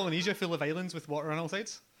 Isn't Polynesia full of islands with water on all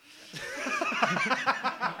sides?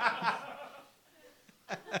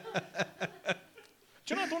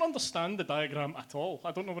 Do you know, I don't understand the diagram at all.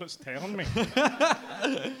 I don't know what it's telling me.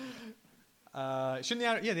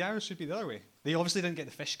 Shouldn't the arrows should be the other way. They obviously didn't get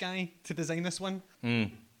the fish guy to design this one.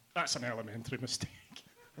 That's an elementary mistake.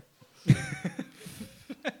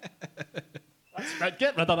 Right,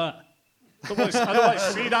 get rid of that. I don't want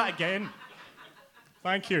to see that again.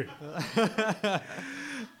 Thank you.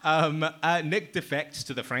 Nick defects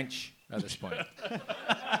to the French at this point.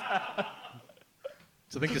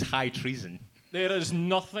 So I think it's high treason. There is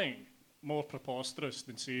nothing more preposterous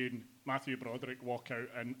than seeing Matthew Broderick walk out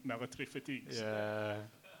in military fatigues. Yeah.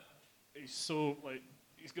 He's so, like,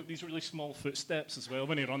 he's got these really small footsteps as well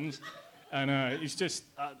when he runs. And he's just,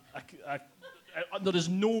 there is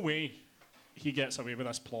no way he gets away with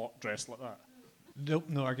this plot dressed like that. Nope,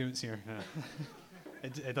 no arguments here.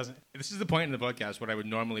 It doesn't. This is the point in the podcast where I would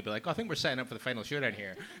normally be like, oh, I think we're setting up for the final showdown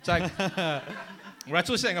here. It's like, we're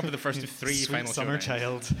actually setting up for the first of 3 Sweet final summer showdowns.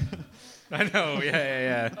 child. I know,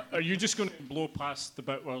 yeah. Are you just going to blow past the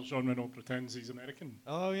bit where Jean Reno pretends he's American?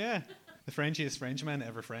 Oh, yeah. The Frenchiest Frenchman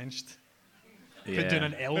ever Frenched. Yeah. Doing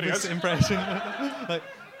an There he Elvis is. impression.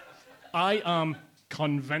 I am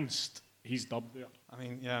convinced he's dubbed there. I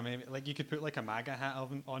mean, yeah, maybe. Like, you could put, like, a MAGA hat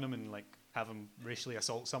on him and, like, have him racially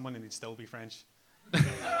assault someone and he'd still be French.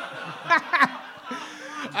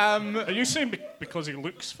 Are you saying because he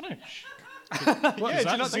looks French? Is that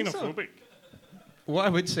do you not think so? xenophobic? What I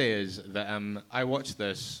would say is that I watched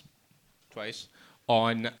this twice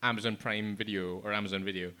on Amazon Prime Video or Amazon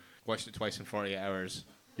Video. Watched it twice in 48 hours.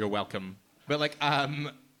 You're welcome. But like,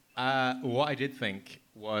 what I did think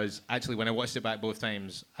was actually when I watched it back both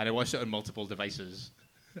times, and I watched it on multiple devices,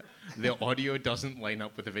 the audio doesn't line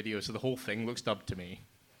up with the video, so the whole thing looks dubbed to me.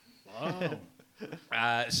 Wow.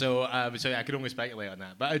 So yeah, I could only speculate on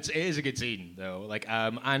that. But it is a good scene though. Like,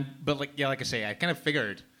 like I say, I kind of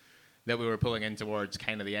figured that we were pulling in towards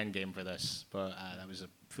kind of the end game for this, but that was a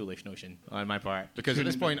foolish notion on my part. Because at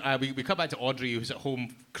this point, we cut back to Audrey, who's at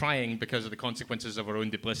home crying because of the consequences of her own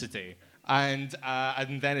duplicity. And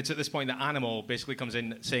then it's at this point that Animal basically comes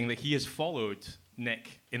in saying that he has followed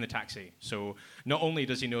Nick in the taxi. So not only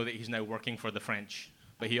does he know that he's now working for the French,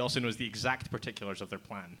 but he also knows the exact particulars of their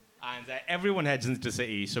plan. And everyone heads into the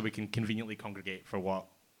city so we can conveniently congregate for what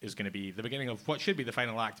is going to be the beginning of what should be the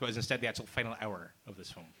final act, but is instead the actual final hour of this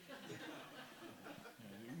film.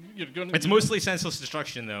 It's mostly senseless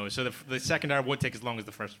destruction, though, so the second hour won't take as long as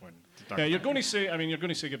the first one. Yeah, you're going to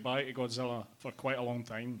say goodbye to Godzilla for quite a long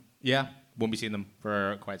time. Yeah, won't be seeing them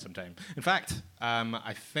for quite some time. In fact,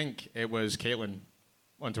 I think it was Caitlin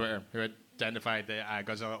on Twitter who identified that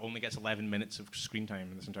Godzilla only gets 11 minutes of screen time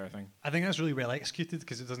in this entire thing. I think that's really well executed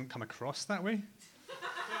because it doesn't come across that way.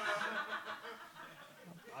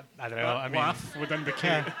 I don't know. I mean, laugh would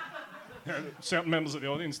indicate certain members of the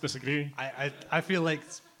audience disagree. I feel like,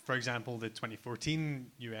 for example, the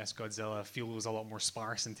 2014 US Godzilla feels a lot more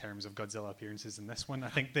sparse in terms of Godzilla appearances than this one. I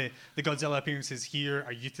think the Godzilla appearances here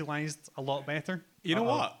are utilized a lot better. You know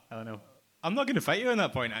what? I don't know. I'm not going to fight you on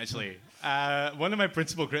that point, actually. One of my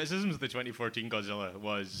principal criticisms of the 2014 Godzilla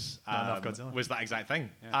was that exact thing.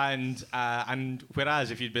 Yeah. And whereas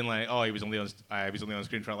if you'd been like, oh, he was only on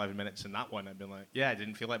screen for 11 minutes in that one, I'd been like, yeah, I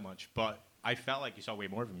didn't feel like much, but I felt like you saw way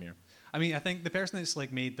more of him here. I mean, I think the person that's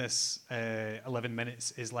like made this 11 minutes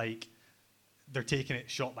is like they're taking it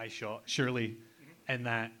shot by shot, surely, in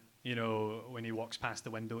that, you know, when he walks past the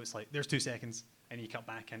window, it's like there's 2 seconds, and you cut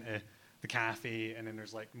back into the cafe, and then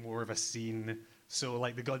there's like more of a scene. So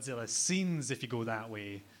like the Godzilla scenes, if you go that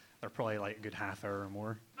way, they're probably like a good half hour or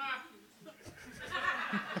more.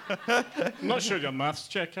 I'm not sure your maths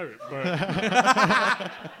check out, but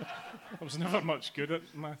I was never much good at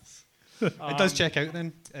maths. It does check out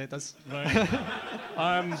then. It does. Right.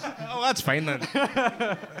 Oh, that's fine then.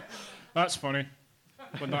 That's funny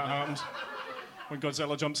when that happens. When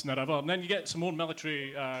Godzilla jumps in the river. And then you get some more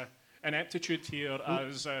military ineptitude here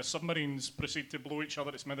as submarines proceed to blow each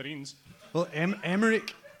other to smithereens. Well,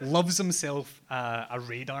 Emmerich loves himself a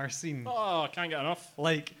radar scene. Oh, I can't get enough.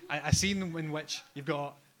 Like a scene in which you've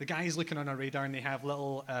got the guys looking on a radar and they have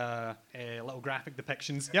little graphic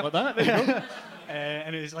depictions. Yep. Like that, there you go.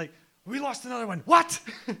 And it's like, we lost another one. What?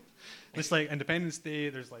 It's like Independence Day.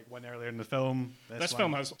 There's like one earlier in the film. This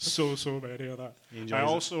film has so many of that. I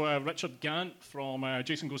also Richard Gant from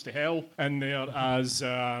Jason Goes to Hell in there as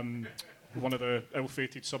one of the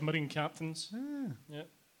ill-fated submarine captains. Yeah,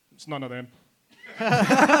 it's none of them.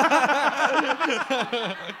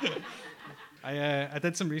 I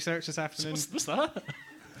did some research this afternoon. What's that?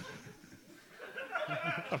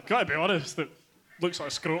 I've got to be honest. It looks like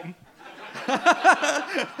a scrotum.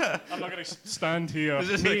 I'm not going to stand here.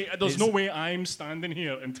 There's no way I'm standing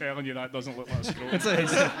here and telling you that doesn't look like a scrotum.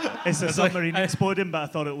 It's a submarine exploding, but I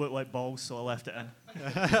thought it looked like balls, so I left it in.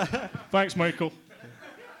 Thanks, Michael.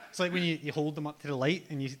 It's like when you hold them up to the light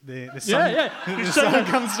and the sun, the sun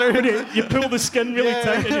comes through. You pull the skin really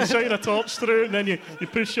tight and you shine a torch through, and then you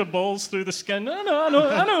push your balls through the skin. I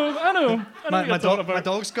know. My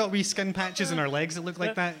dog's got wee skin patches in her legs that look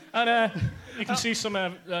like that. And you can see some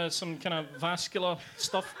kind of vascular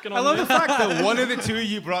stuff going on. I love the fact that one of the two of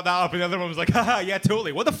you brought that up and the other one was like, haha, yeah,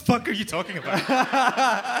 totally. What the fuck are you talking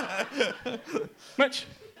about? Mitch,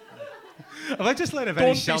 have I just led a very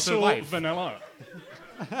don't be sheltered so life? vanilla.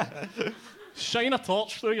 Shine a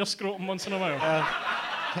torch through your scrotum once in a while.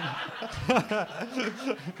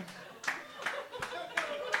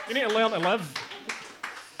 You need to learn to live.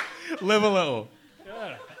 Live a little.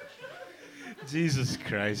 Yeah. Jesus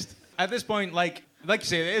Christ. At this point, like you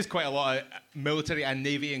say, there is quite a lot of military and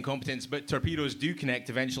navy incompetence, but torpedoes do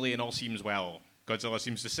connect eventually and all seems well. Godzilla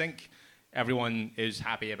seems to sink. Everyone is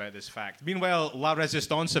happy about this fact. Meanwhile, La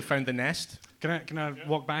Resistance have found the nest. Can I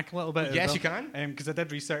walk back a little bit? Yes, you can. Because I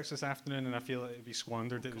did research this afternoon and I feel it would be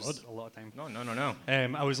squandered. It was a lot of time. No.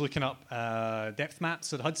 I was looking up depth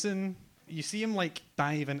maps of the Hudson. You see him like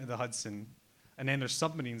dive into the Hudson, and then there's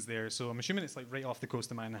submarines there. So I'm assuming it's like right off the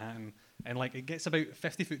coast of Manhattan, and like it gets about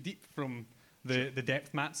 50 foot deep from the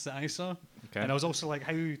depth maps that I saw. Okay. And I was also like,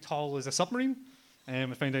 how tall is a submarine? I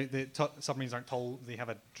found out that submarines aren't tall; they have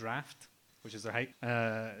a draft, which is their height.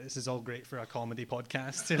 This is all great for a comedy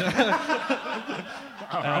podcast. You know?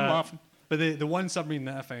 I'm laughing. But the one submarine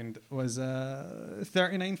that I found was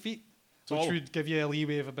 39 feet, which would give you a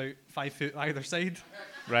leeway of about 5 foot either side.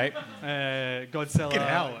 Right. Godzilla, Fucking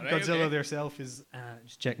hell, right, Godzilla okay. theirself is.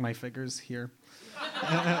 Just check my figures here.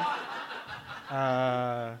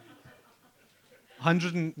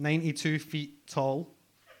 192 feet tall.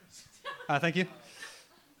 Thank you.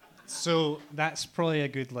 So that's probably a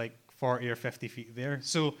good like 40 or 50 feet there.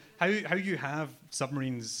 So how you have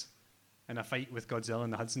submarines in a fight with Godzilla in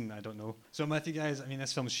the Hudson, I don't know. So I'm with you guys. I mean,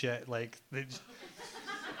 this film's shit. Like,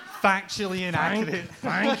 factually inaccurate.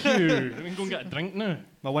 Thank you. We can go and get a drink now.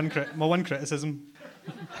 My one criticism.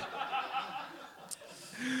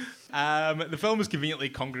 The film has conveniently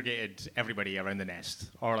congregated everybody around the nest,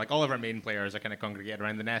 or like all of our main players are kind of congregated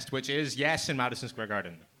around the nest, which is yes in Madison Square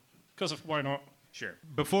Garden. Because of why not? Sure.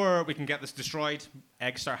 Before we can get this destroyed,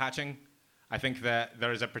 eggs start hatching. I think that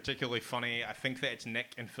there is a particularly funny. I think that it's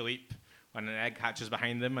Nick and Philippe when an egg hatches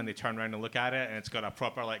behind them, and they turn around and look at it, and it's got a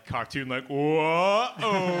proper like cartoon like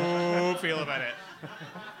whoa feel about it.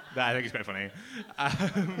 That I think is quite funny.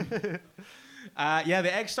 Yeah,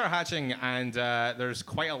 the eggs start hatching, and there's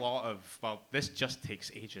quite a lot of, well, this just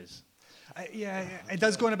takes ages. Yeah, it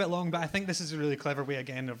does go on a bit long, but I think this is a really clever way,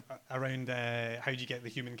 again, of around how do you get the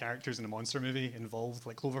human characters in a monster movie involved.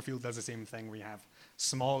 Like, Cloverfield does the same thing, where you have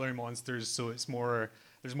smaller monsters, so there's more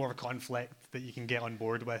of a conflict that you can get on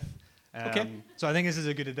board with. Okay. So I think this is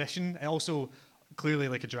a good addition. It also, clearly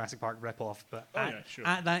like a Jurassic Park ripoff, but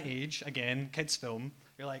at that age, again, kids film,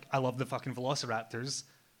 you're like, I love the fucking Velociraptors.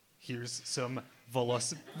 Here's some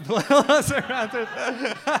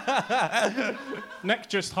Velociraptors. Nick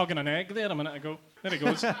just hugging an egg there a minute ago. There he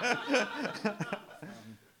goes.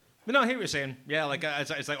 But no, I hear what you're saying. Yeah, like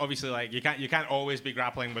it's like obviously like you can't always be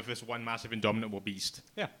grappling with this one massive indomitable beast.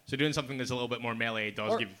 Yeah. So doing something that's a little bit more melee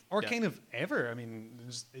does give. Or yeah. kind of ever. I mean,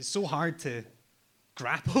 it's so hard to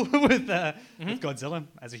grapple with Godzilla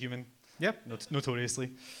as a human. Yeah.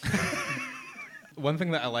 Notoriously. One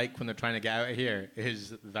thing that I like when they're trying to get out of here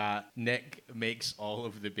is that Nick makes all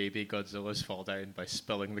of the baby Godzillas fall down by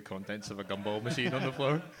spilling the contents of a gumball machine on the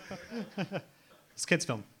floor. It's kids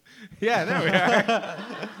film. Yeah, there we are.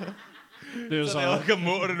 There's So they look a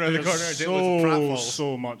motoring around the corner and doing loads of pratfalls.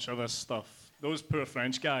 so much of this stuff. Those poor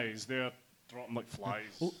French guys, they're dropping like flies.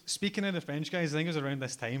 Well, speaking of the French guys, I think it was around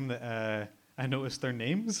this time that I noticed their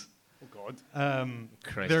names. Oh God.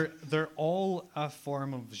 Christ. They're all a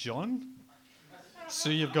form of Jean. So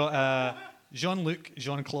you've got Jean-Luc,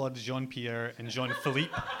 Jean-Claude, Jean-Pierre, and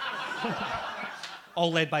Jean-Philippe.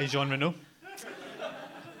 All led by Jean Reno.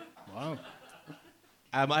 Wow.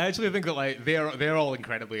 I actually think that like they're all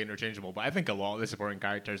incredibly interchangeable, but I think a lot of the supporting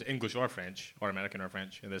characters, English or French, or American or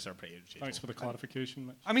French, in this are pretty interchangeable. Thanks for the clarification,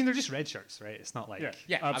 Mitch. I mean, they're just red shirts, right? It's not like...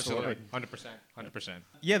 Yeah, Absolutely. 100%.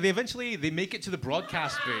 Yeah, they make it to the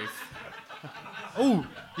broadcast booth. Oh,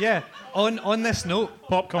 yeah. On this note...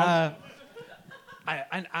 Popcorn.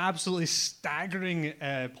 An absolutely staggering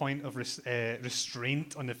point of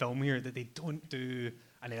restraint on the film here that they don't do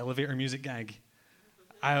an elevator music gag.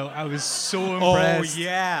 I was so impressed. Oh,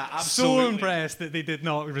 yeah, absolutely. So impressed that they did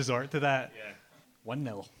not resort to that. Yeah.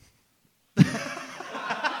 1-0.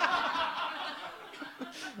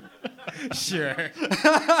 Sure.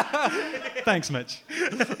 Thanks, Mitch.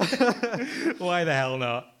 Why the hell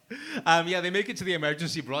not? Yeah, they make it to the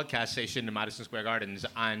emergency broadcast station in Madison Square Gardens,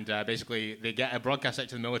 and basically they get a broadcast out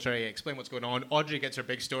to the military, explain what's going on. Audrey gets her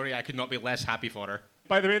big story. I could not be less happy for her.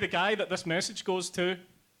 By the way, the guy that this message goes to,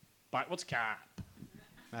 backwards cap.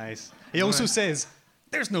 Nice. He also says,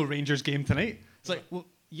 there's no Rangers game tonight. It's like, well,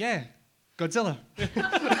 yeah, Godzilla.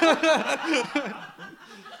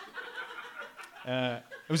 It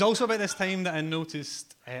was also about this time that I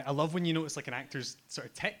noticed, I love when you notice like an actor's sort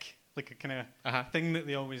of tick, like a kind of thing that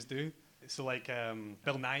they always do. So like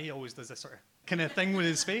Bill Nye always does this sort of kind of thing with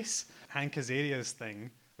his face. Hank Azaria's thing,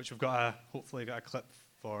 which we've hopefully got a clip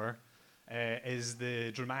for, is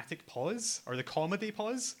the dramatic pause, or the comedy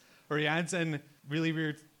pause, where he adds in really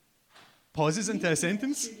weird pauses into a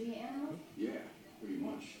sentence. Yeah, pretty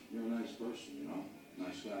much. You're a nice person, you know?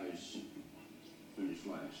 Nice guys finish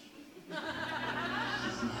last.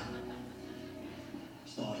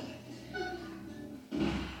 Startling.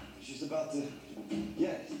 She's about to.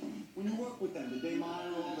 Yeah. When you work with them, did they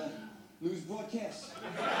monitor all the news broadcasts?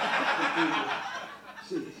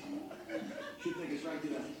 See, should take us right to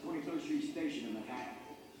the 23rd Street station in Manhattan.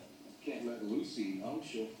 Can't let Lucy know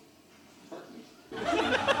she'll hurt me.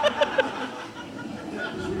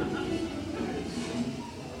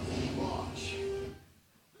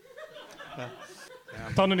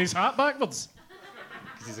 Turning his hat backwards.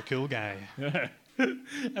 Because he's a cool guy.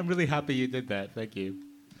 I'm really happy you did that. Thank you.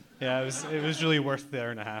 Yeah, it was really worth the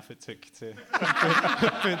hour and a half it took to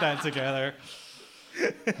put that together.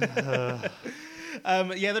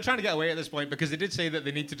 Yeah, they're trying to get away at this point because they did say that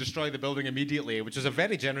they need to destroy the building immediately, which is a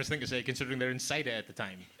very generous thing to say considering they're inside it at the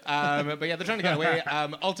time. But yeah, they're trying to get away.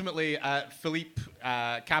 Ultimately, Philippe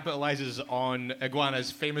capitalizes on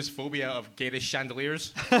Iguana's famous phobia of garish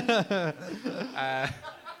chandeliers.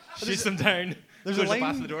 Shoots them down. There's Closes a the path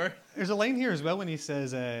line. to the door. There's a line here as well when he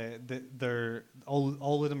says that they're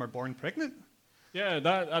all of them are born pregnant. Yeah,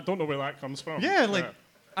 that I don't know where that comes from. Yeah, like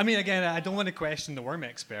I mean, again, I don't want to question the worm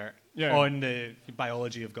expert Yeah. on the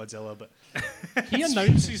biology of Godzilla, but He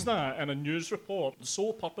announces that in a news report. The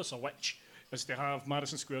sole purpose of which is to have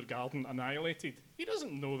Madison Square Garden annihilated. He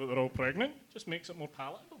doesn't know that they're all pregnant. Just makes it more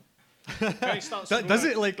palatable. Guy starts Does throwing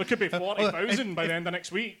it, out, like- there could be 40,000 by if- the end of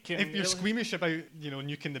next week. if you're squeamish about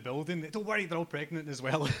nuking the building, don't worry, they're all pregnant as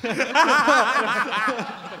well.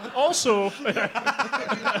 Also,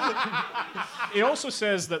 he also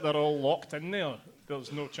says that they're all locked in there.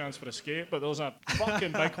 There's no chance for escape, but there's a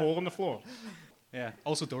fucking big hole in the floor. Yeah.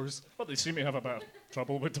 Also doors. But they seem to have a bit of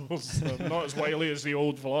trouble with those. They're not as wily as the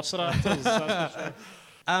old Velociraptors. That's for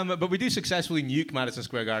sure. But we do successfully nuke Madison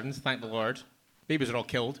Square Gardens, thank the Lord. Babies are all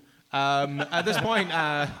killed. At this point,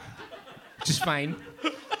 which is fine.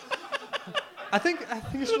 I think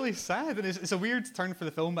it's really sad, and it's a weird turn for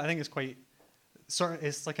the film, but I think it's quite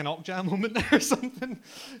it's like an Okja moment or something.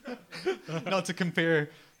 Not to compare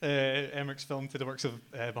Emmerich's film to the works of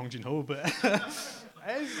Bong Joon-ho, but it's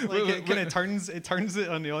like it kind of turns it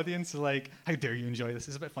on the audience like, how dare you enjoy this?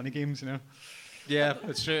 It's about funny games, Yeah,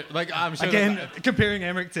 that's true. Like I'm sure. Again, comparing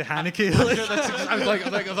Emmerich to Haneke. I'm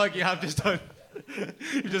like you have just done.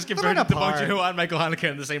 You just compared on it to a Bong par. Joon-ho and Michael Haneke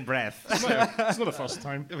in the same breath. It's not the first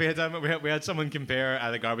time. We had someone compare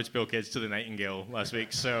the Garbage Pail Kids to the Nightingale last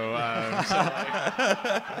week, so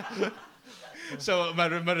my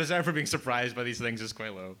reserve for being surprised by these things is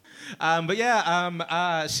quite low. But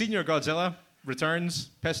yeah, Senior Godzilla returns,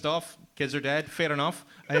 pissed off. Kids are dead. Fair enough.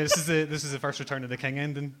 This is the first Return of the King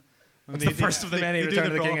ending. It's the first of the many they Return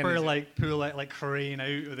do of the King proper, endings. like pull out, like crane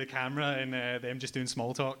out with the camera and them just doing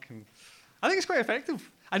small talk. And I think it's quite effective.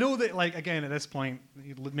 I know that, like, again, at this point,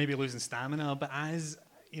 you're maybe losing stamina, but as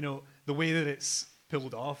the way that it's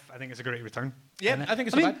pulled off, I think it's a great return. Yeah, And I think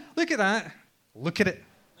it's I mean, bad. look at that. Look at it.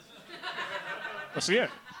 I see it.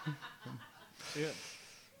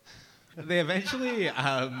 They eventually.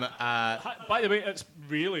 By the way, it's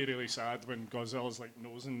really, really sad when Godzilla's like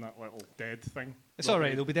nosing that little dead thing. It's all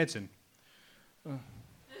right. They'll be dead soon. I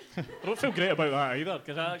don't feel great about that either,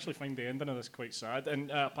 because I actually find the ending of this quite sad.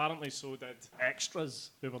 And apparently so did extras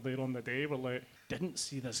who were there on the day, were like, didn't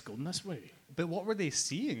see this going this way. But what were they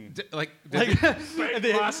seeing? Big,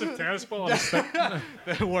 massive tennis ball on a stick.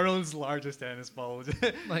 The world's largest tennis ball,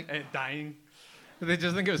 Like- dying. They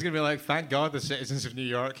just think it was going to be like, thank God the citizens of New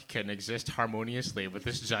York can exist harmoniously with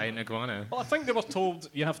this giant iguana. Well, I think they were told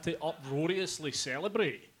you have to uproariously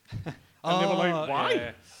celebrate. And they were like, why?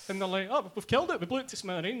 yeah. And they're like, oh, we've killed it. We blew it to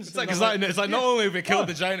smithereens. It's like not only have we killed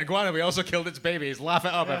the giant iguana, we also killed its babies. Laugh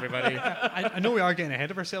it up, everybody. I know we are getting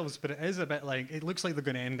ahead of ourselves, but it is a bit like, it looks like they're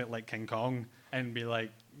going to end it like King Kong and be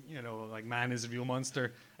like, like man is a real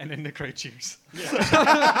monster, and then the crowd cheers.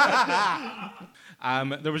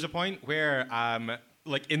 There was a point where,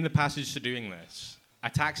 like in the passage to doing this, a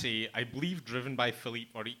taxi, I believe driven by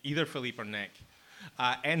Philippe, or either Philippe or Nick,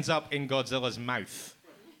 ends up in Godzilla's mouth.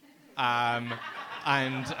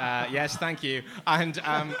 Yes, thank you.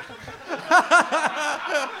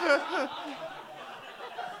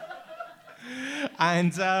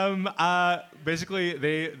 And basically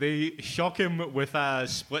they shock him with a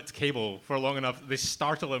split cable for long enough. They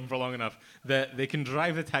startle him for long enough that they can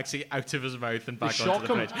drive the taxi out of his mouth and back shock onto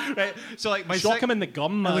the him. bridge. Right. So like my Shock him in the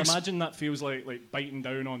gum. I looks- imagine that feels like biting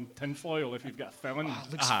down on tinfoil if you've got a filling.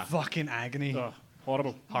 Looks fucking agony. Oh,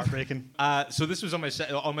 horrible. Heartbreaking. So this was on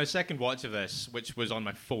my second watch of this, which was on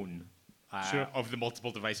my phone. Sure. Of the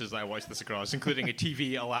multiple devices that I watched this across, including a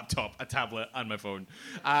TV, a laptop, a tablet, and my phone.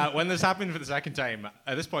 When this happened for the second time,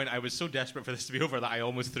 at this point, I was so desperate for this to be over that I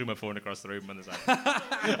almost threw my phone across the room when this happened.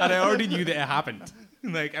 And I already knew that it happened.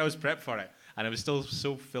 Like, I was prepped for it. And I was still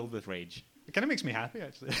so filled with rage. It kind of makes me happy,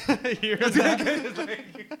 actually.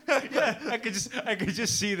 I could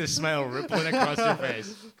just see the smile rippling across your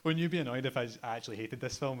face. Wouldn't you be annoyed if I actually hated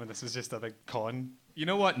this film and this was just a big con? You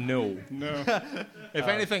know what? No. No. If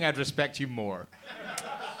anything, I'd respect you more.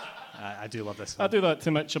 I do love this I film. do that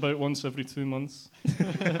to Mitch about once every 2 months.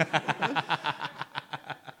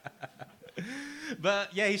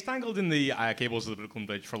 But yeah, he's tangled in the cables of the Brooklyn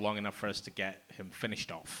Bridge for long enough for us to get him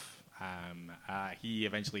finished off. He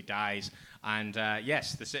eventually dies, and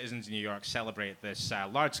yes, the citizens of New York celebrate this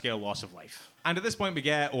large-scale loss of life. And at this point, we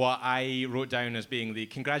get what I wrote down as being the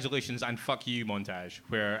congratulations and fuck you montage,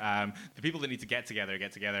 where the people that need to get together,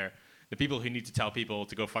 the people who need to tell people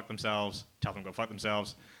to go fuck themselves, tell them to go fuck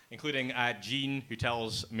themselves, including Jean, who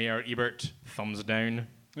tells Mayor Ebert, thumbs down.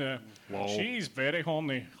 Yeah. Whoa. She's very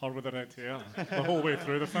horny, her with her red hair, the whole way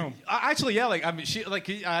through the film. Actually, yeah, like, I mean, she, like,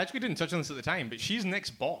 I actually didn't touch on this at the time, but she's Nick's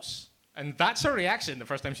boss. And that's her reaction the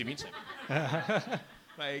first time she meets him.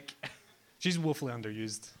 Like, She's woefully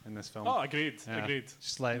underused in this film. Oh, agreed. Yeah. Agreed.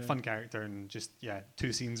 Just like fun character and just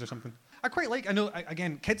 2 scenes or something. I quite like. I know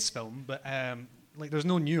again, kids film, but like there's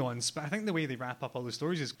no nuance. But I think the way they wrap up all the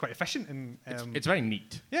stories is quite efficient and it's very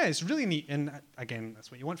neat. yeah, it's really neat. And again, that's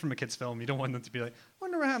what you want from a kids film. You don't want them to be like,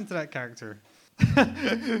 wonder what happened to that character.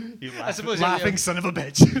 You laughing son of a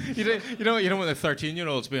bitch. You don't want the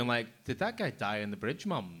 13-year-olds being like, did that guy die in the bridge,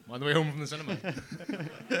 Mum, on the way home from the cinema?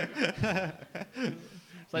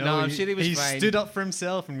 It's like, no, I'm sure he was fine. He stood up for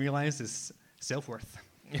himself and realized his self-worth.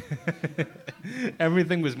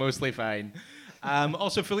 Everything was mostly fine.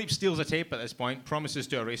 Also, Philippe steals a tape at this point, promises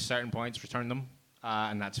to erase certain points, return them,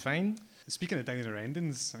 and that's fine. Speaking of downer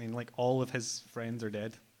endings, I mean, like all of his friends are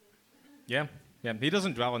dead. Yeah. He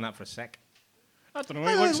doesn't dwell on that for a sec. I don't know.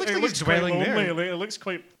 Well, It looks like he's quite dwelling there. lonely. It looks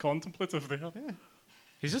quite contemplative there. Yeah.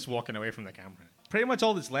 He's just walking away from the camera. Pretty much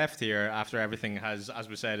all that's left here, after everything has, as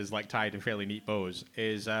we said, is like tied in fairly neat bows,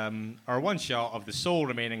 is our one shot of the sole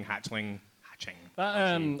remaining hatchling hatching.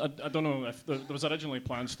 I don't know if there was originally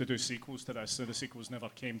plans to do sequels to this, so the sequels never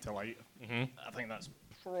came to light. Mm-hmm. I think that's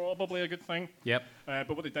probably a good thing. Yep. But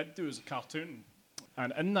what they did do is a cartoon,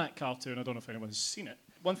 and in that cartoon, I don't know if anyone's seen it.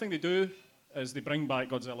 One thing they do is they bring back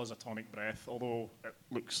Godzilla's atomic breath, although it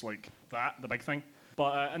looks like that, the big thing.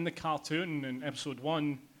 But in the cartoon, in episode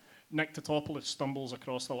 1, Nick Totopoulos stumbles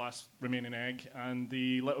across the last remaining egg, and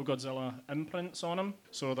the little Godzilla imprints on him.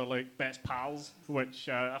 So they're like best pals, which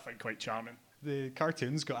I find quite charming. The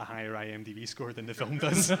cartoon's got a higher IMDb score than the film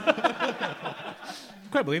does.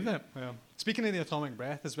 Quite believe that. Yeah. Speaking of the atomic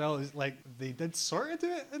breath as well, is like they did sort of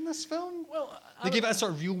do it in this film. Well, They gave it a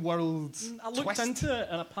sort of real world I looked twist. into it,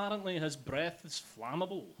 and apparently his breath is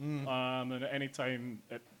flammable. And at any time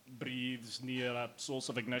it breathes near a source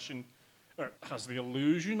of ignition, it has the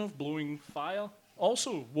illusion of blowing fire.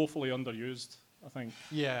 Also woefully underused, I think.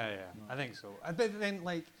 Yeah, I think so. But then,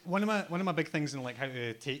 like, one of my big things in like how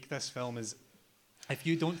to take this film is, if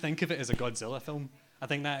you don't think of it as a Godzilla film, I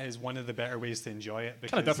think that is one of the better ways to enjoy it.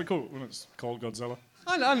 Kind of difficult when it's called Godzilla.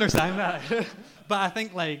 I understand that, but I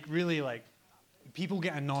think like really like people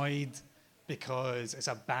get annoyed because it's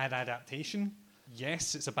a bad adaptation.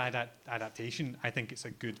 Yes, it's a bad adaptation. I think it's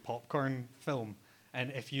a good popcorn film.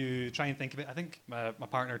 And if you try and think of it, I think my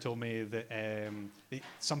partner told me that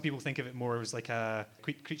some people think of it more as like a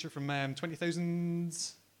creature from 20,000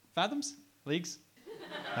 Fathoms? Leagues?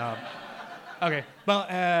 Okay, well,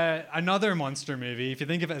 another monster movie, if you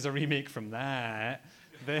think of it as a remake from that,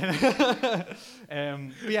 then...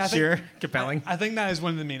 but yeah, Sure, compelling. I think that is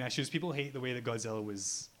one of the main issues. People hate the way that Godzilla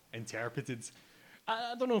was interpreted.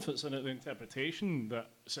 I don't know if it's in the interpretation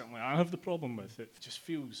that certainly I have the problem with. It just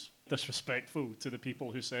feels disrespectful to the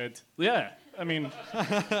people who said, yeah, I mean,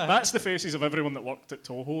 that's the faces of everyone that worked at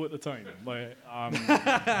Toho at the time. Like,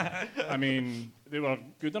 I mean, they were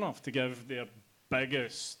good enough to give their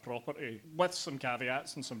biggest property with some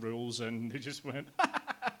caveats and some rules, and they just went,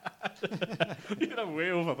 you're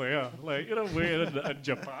away over there. Like, you're away in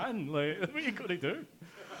Japan. Like, what are you going to do?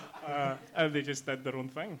 And they just did their own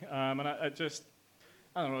thing. And I just...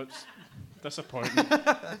 I don't know, it's disappointing.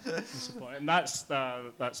 Disappointing. That's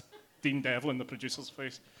Dean Devlin, the producer's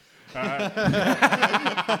face.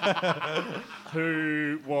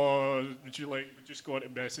 Who would just go onto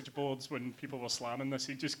message boards when people were slamming this,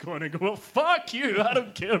 he'd just go on and go, well, fuck you, I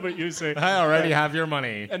don't care what you say. I already have your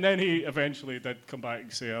money. And then he eventually did come back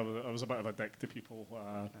and say, I was a bit of a dick to people,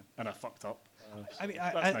 and I fucked up. I mean,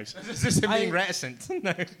 that's nice. Is this him being reticent?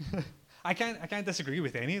 No. I can't disagree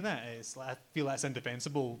with any of that. I feel that's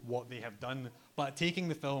indefensible what they have done. But taking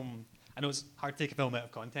the film, I know it's hard to take a film out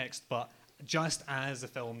of context, but just as a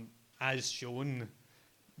film as shown,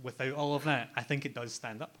 without all of that, I think it does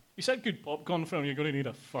stand up. You said good popcorn film, you're going to need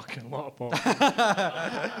a fucking lot of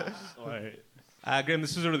popcorn. Like, Graham,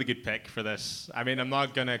 this was a really good pick for this. I mean, I'm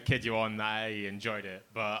not going to kid you on that I enjoyed it,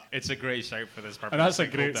 but it's a great shout for this purpose. And that's a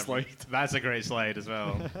great slide. That's a great slide as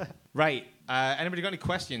well. Right. Anybody got any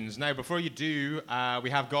questions? Now, before you do, we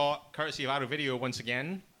have got, courtesy of Arrow Video once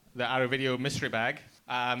again, the Arrow Video mystery bag.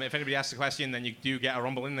 If anybody asks a question, then you do get a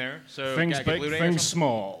rumble in there. So Things get a big, Blu-ray or things something.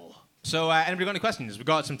 small. So anybody got any questions? We've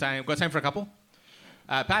got some time. We've got time for a couple.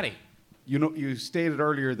 Paddy. You know, you stated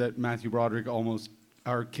earlier that Matthew Broderick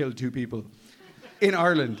killed 2 people in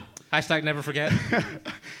Ireland. Hashtag never forget.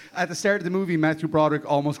 At the start of the movie, Matthew Broderick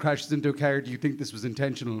almost crashes into a car. Do you think this was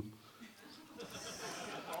intentional?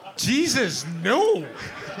 Jesus, no.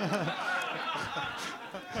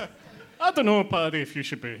 I don't know, Paddy, if you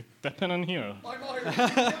should be dipping in here.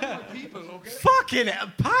 Fucking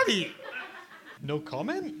Paddy. No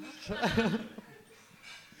comment?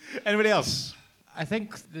 Anybody else? I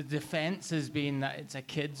think the defense has been that it's a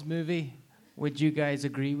kids' movie. Would you guys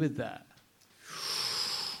agree with that?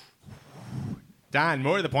 Dan,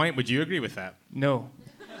 more to the point, would you agree with that? No.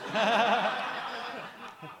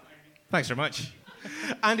 Thanks very much.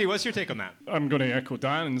 Andy, what's your take on that? I'm going to echo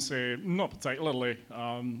Dan and say, not particularly.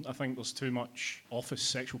 I think there's too much office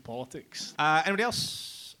sexual politics. Anybody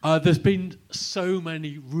else? There's been so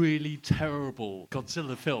many really terrible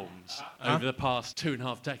Godzilla films over the past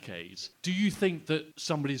 2.5 decades. Do you think that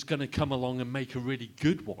somebody's going to come along and make a really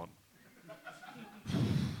good one?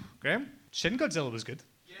 Graham? Shin Godzilla was good.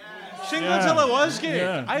 Shin Godzilla was good.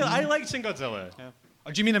 Yeah. I liked Shin Godzilla. Yeah.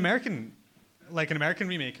 Or do you mean American? Like an American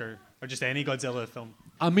remake or just any Godzilla film?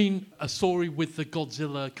 I mean, a story with the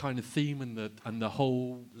Godzilla kind of theme and the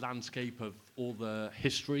whole landscape of all the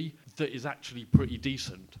history that is actually pretty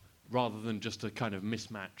decent, rather than just a kind of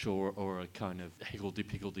mismatch or a kind of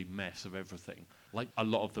higgledy-piggledy mess of everything, like a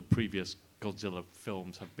lot of the previous Godzilla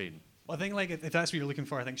films have been. Well, I think like if that's what you're looking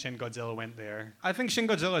for, I think Shin Godzilla went there. I think Shin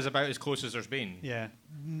Godzilla is about as close as there's been. Yeah,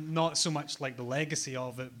 not so much like the legacy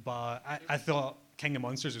of it, but I thought King of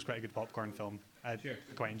Monsters was quite a good popcorn film. I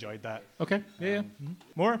quite enjoyed that. Okay. Yeah.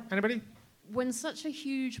 More? Anybody? When such a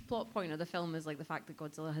huge plot point of the film is like the fact that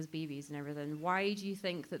Godzilla has babies and everything, why do you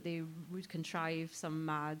think that they would contrive some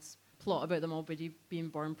mad plot about them all being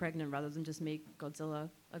born pregnant rather than just make Godzilla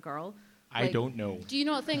a girl? I don't know. Do you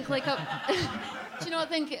not think like do you not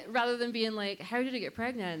think rather than being like, how did it get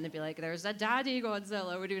pregnant, and they'd be like, there's a daddy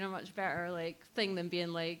Godzilla, we're doing a much better like thing than being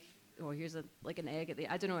like, oh, here's an egg at the.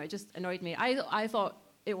 I don't know. It just annoyed me. I thought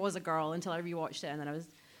it was a girl until I rewatched it, and then I was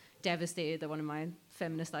devastated that one of my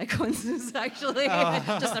feminist icons is actually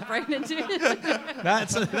just a pregnant dude.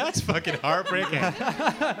 That's fucking heartbreaking.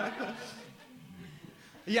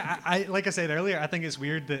 Yeah, I like I said earlier, I think it's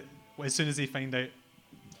weird that as soon as they find out.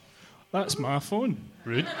 That's my phone.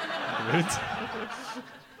 Rude.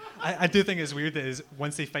 I do think it's weird that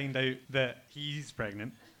once they find out that he's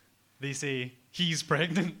pregnant, they say he's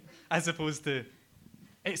pregnant as opposed to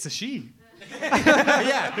it's a she.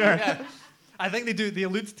 Yeah. I think they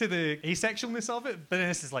allude to the asexualness of it, but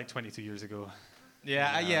this is like 22 years ago.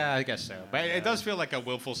 Yeah, I guess so. But it does feel like a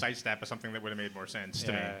willful sidestep of something that would have made more sense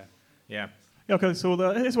to me. Yeah. Yeah, okay, so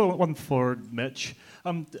here's one for Mitch.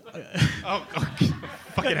 Oh,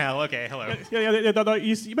 fucking hell. Okay, hello. Yeah.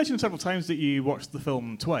 You mentioned several times that you watched the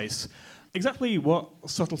film twice. Exactly what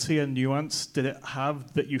subtlety and nuance did it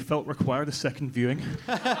have that you felt required a second viewing?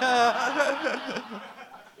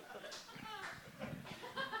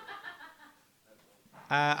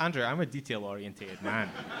 Andrew, I'm a detail-orientated man.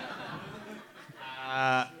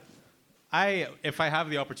 If I have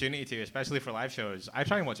the opportunity to, especially for live shows, I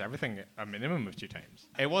try and watch everything a minimum of 2 times.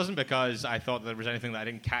 It wasn't because I thought there was anything that I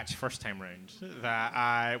didn't catch first time round that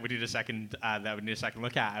I would need a second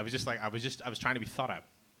look at. I was trying to be thought out.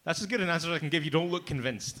 That's as good an answer as I can give you. Don't look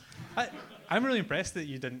convinced. I'm really impressed that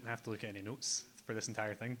you didn't have to look at any notes for this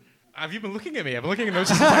entire thing. Have you been looking at me? I've been looking at notes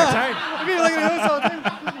this entire time. I've been looking at notes all the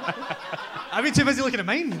time. I've been too busy looking at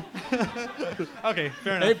mine. Okay,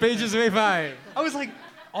 fair enough. 8 pages away, 5. I was like,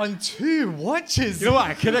 on 2 watches. You know what?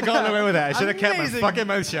 I could have gotten away with that. I should have kept my Amazing. fucking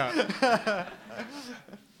mouth shut. We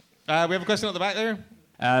have a question at the back there.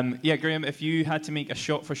 Yeah, Graham, if you had to make a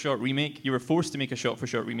shot-for-shot remake, you were forced to make a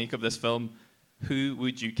shot-for-shot remake of this film, who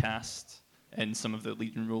would you cast in some of the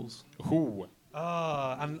leading roles? Who?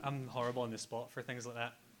 Oh, I'm horrible on the spot for things like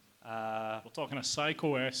that. We're talking a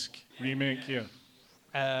Psycho-esque remake here.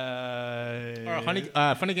 Or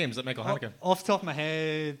Funny Games that Michael Haneke. Off the top of my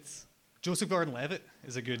head, Joseph Gordon-Levitt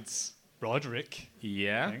is a good Broderick.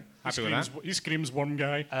 Yeah, happy with that. He screams worm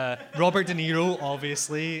guy. Robert De Niro,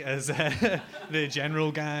 obviously, as the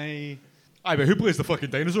general guy. Aye, but who plays the fucking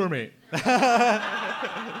dinosaur, mate?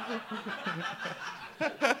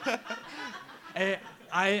 I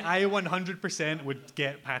 100% would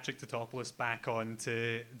get Patrick Tatopoulos back on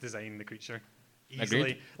to design the creature. Easily.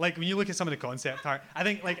 Agreed. Like, when you look at some of the concept art, I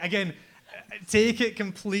think, like, again, take it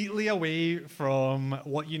completely away from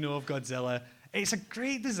what you know of Godzilla. It's a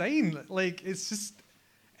great design. Like, it's just...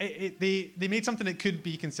 they made something that could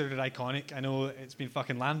be considered iconic. I know it's been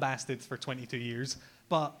fucking lambasted for 22 years,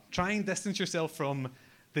 but try and distance yourself from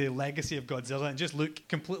the legacy of Godzilla and just look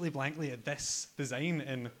completely blankly at this design,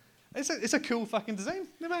 and it's a cool fucking design.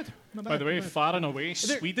 Not bad. Not bad. By the way, Not bad. far and away,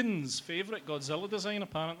 Sweden's favourite Godzilla design,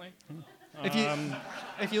 apparently.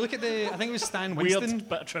 If you look at I think it was Stan Winston. Weird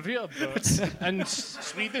bit of trivia, but in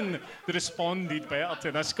Sweden, they responded better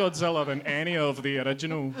to this Godzilla than any of the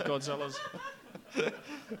original Godzillas.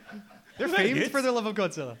 They're famed for their love of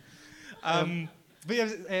Godzilla. But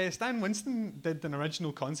yeah, Stan Winston did an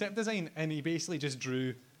original concept design, and he basically just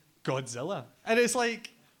drew Godzilla. And it's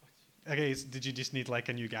like, okay, did you just need like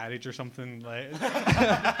a new garage or something? Like,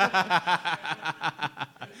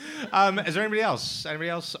 Is there anybody else?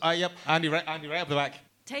 Yep, Andy, right up the back.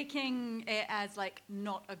 Taking it as like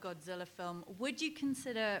not a Godzilla film, would you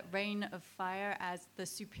consider Reign of Fire as the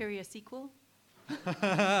superior sequel?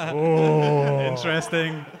 Oh,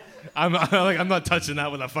 interesting. I'm not touching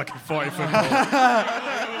that with a fucking 40-foot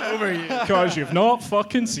pole. Over you. Because you've not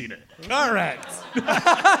fucking seen it. Correct.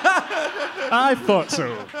 I thought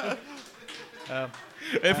so.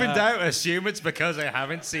 If in doubt, assume it's because I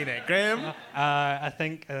haven't seen it. Graham? I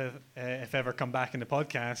think if ever come back in the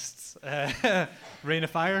podcasts, Reign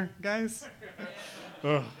of Fire, guys.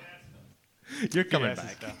 You're coming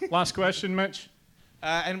Yes, back. Last question, Mitch.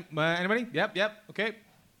 Anybody? Yep. Okay.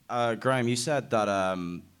 Graham, you said that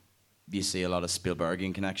you see a lot of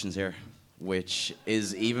Spielbergian connections here, which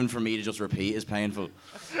is, even for me to just repeat, is painful.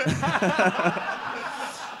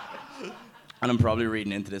 And I'm probably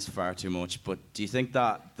reading into this far too much, but do you think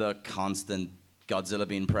that the constant Godzilla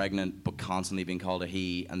being pregnant but constantly being called a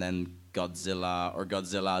he, and then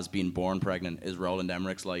Godzilla as being born pregnant, is Roland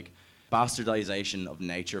Emmerich's like bastardization of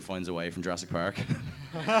nature finds a way from Jurassic Park?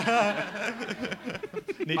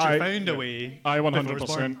 Nature found a way. I before it was 100%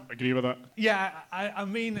 born. agree with that. Yeah, I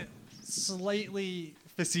mean, slightly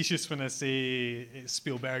facetious when I say it's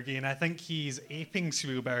Spielbergian. I think he's aping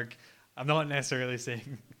Spielberg. I'm not necessarily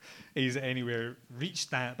saying he's anywhere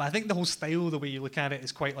reached that, but I think the whole style, the way you look at it,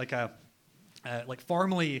 is quite like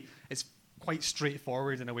formally, it's quite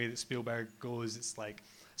straightforward in a way that Spielberg goes. It's like,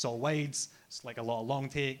 it's all wides, it's like a lot of long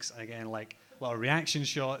takes, again, like a lot of reaction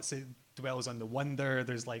shots. It dwells on the wonder.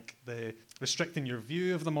 There's like the restricting your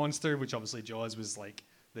view of the monster, which obviously Jaws was like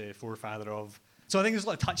the forefather of. So I think there's a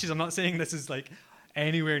lot of touches. I'm not saying this is like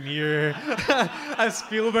anywhere near a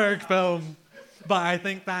Spielberg film, but I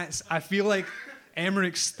think I feel like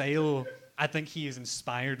Emmerich's style, I think he is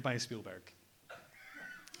inspired by Spielberg.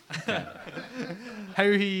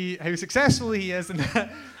 How successful he is in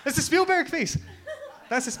that. It's the Spielberg face.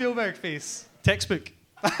 That's the Spielberg face. Textbook.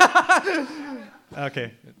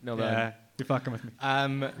 Okay. No bad. You're fucking with me.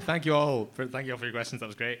 Thank you all for your questions. That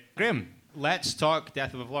was great. Graham, let's talk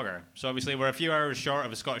Death of a Vlogger. So obviously we're a few hours short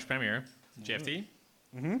of a Scottish premiere. GFT.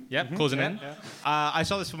 Mm-hmm. Yep, closing in. Yeah. I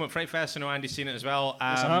saw this film at Fright Fest. I know Andy's seen it as well.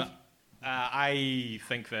 Yes, I have. I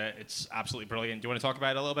think that it's absolutely brilliant. Do you want to talk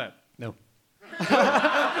about it a little bit? No.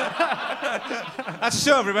 That's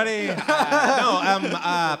the show, everybody. You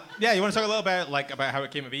want to talk a little bit about how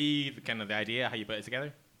it came to be, kind of the idea, how you put it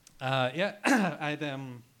together?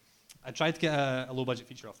 I tried to get a low budget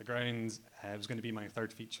feature off the ground. It was going to be my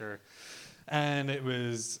third feature, and it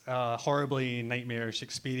was a horribly nightmarish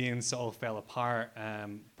experience. It all fell apart.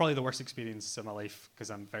 Probably the worst experience of my life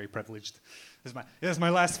because I'm very privileged. This is my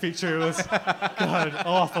last feature. It was God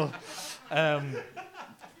awful.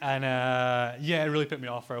 It really put me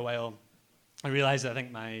off for a while. I realized that I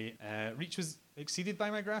think my reach was exceeded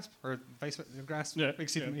by my grasp, or vice grasp. Yeah,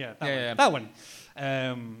 exceeded. yeah. That one.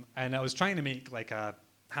 And I was trying to make like a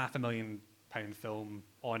 £500,000 film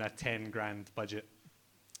on a 10 grand budget.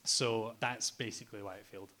 So that's basically why it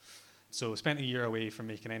failed. So spent a year away from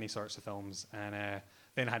making any sorts of films, and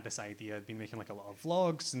then I had this idea. I'd been making like a lot of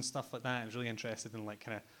vlogs and stuff like that. I was really interested in like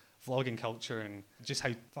kind of vlogging culture and just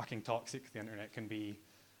how fucking toxic the internet can be.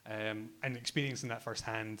 And experiencing that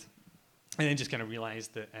firsthand, and then just kind of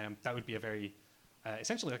realized that that would be a very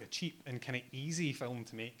essentially like a cheap and kind of easy film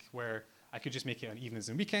to make, where I could just make it on evenings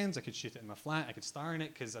and weekends. I could shoot it in my flat. I could star in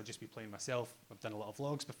it because I'd just be playing myself. I've done a lot of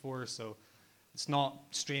vlogs before, so it's not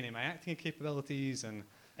straining my acting capabilities, and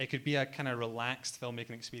it could be a kind of relaxed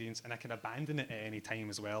filmmaking experience, and I could abandon it at any time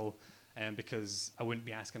as well, because I wouldn't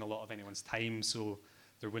be asking a lot of anyone's time, so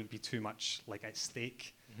there wouldn't be too much like at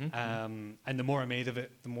stake. Mm-hmm. And the more I made of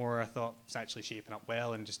it, the more I thought it's actually shaping up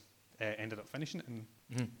well, and just ended up finishing it, and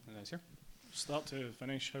I was here. Start to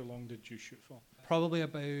finish, how long did you shoot for? Probably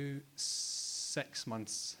about 6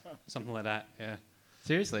 months, something like that. Yeah.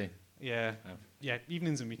 Seriously? Yeah. Yeah.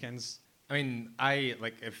 Evenings and weekends. I mean,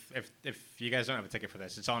 if you guys don't have a ticket for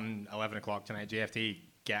this, it's on 11 o'clock tonight, GFT.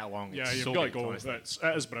 get along. Yeah, It's you've so got to good, go. honestly.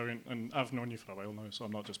 It is brilliant, and I've known you for a while now, so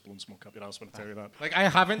I'm not just blowing smoke up your ass when I tell you that. Like, I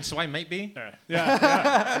haven't, so I might be. Yeah.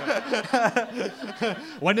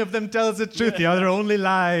 One of them tells the truth, the other only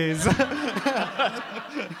lies.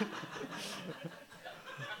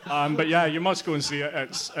 But yeah, you must go and see it.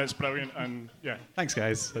 It's brilliant, and yeah. Thanks,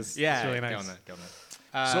 guys. It's Yeah, really get nice. on it, get on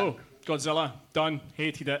it. So, Godzilla, done.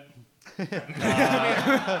 Hated it.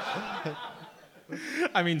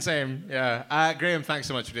 I mean, same. Yeah. Graham, thanks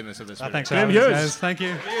so much for doing this with us. Thanks for Graham having us, Hughes. guys. Thank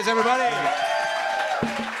you. Cheers, everybody.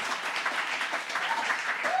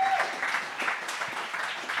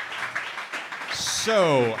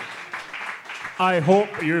 So, I hope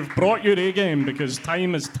you've brought your A game because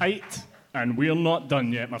time is tight, and we're not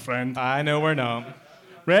done yet, my friend. I know we're not.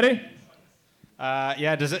 Ready?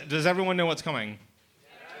 Yeah. Does everyone know what's coming?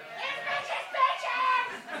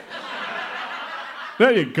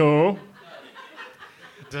 There you go.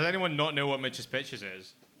 Does anyone not know what Mitch's Pitches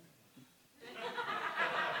is?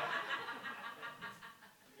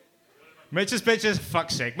 Mitch's Pitches,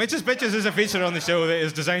 fuck's sake. Mitch's Pitches is a feature on the show that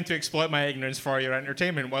is designed to exploit my ignorance for your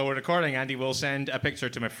entertainment. While we're recording, Andy will send a picture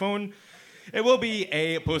to my phone. It will be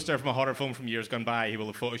a poster from a horror film from years gone by. He will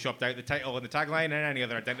have photoshopped out the title and the tagline and any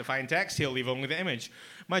other identifying text. He'll leave only the image.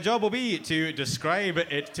 My job will be to describe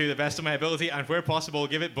it to the best of my ability and, where possible,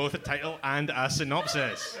 give it both a title and a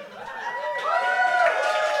synopsis.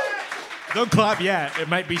 Don't clap yet. It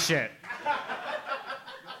might be shit.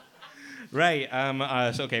 Right.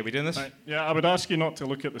 So, okay, we doing this? Right. Yeah, I would ask you not to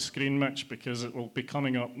look at the screen, Mitch, because it will be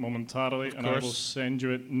coming up momentarily, and I will course. send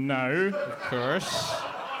you it now. Of course.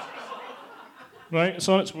 Right, it's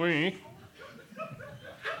on its way.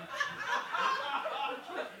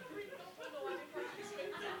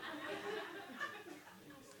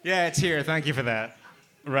 Yeah, it's here. Thank you for that.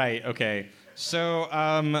 Right. Okay. So,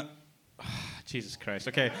 Jesus Christ.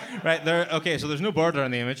 Okay. Right. Okay. So there's no border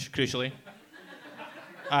on the image, crucially.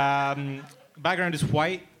 Background is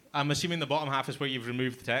white. I'm assuming the bottom half is where you've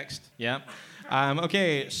removed the text. Yeah.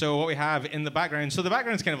 Okay. So what we have in the background. So the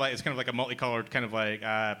background's kind of like a multicolored kind of like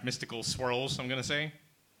mystical swirls. I'm gonna say.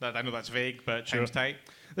 That I know that's vague, but Sure. time's tight.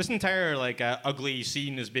 This entire ugly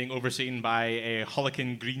scene is being overseen by a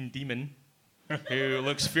Hulkin green demon who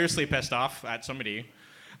looks fiercely pissed off at somebody.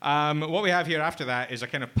 What we have here after that is a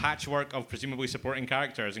kind of patchwork of presumably supporting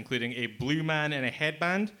characters, including a blue man in a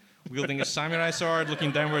headband, wielding a samurai sword,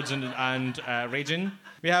 looking downwards and raging.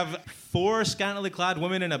 We have 4 scantily clad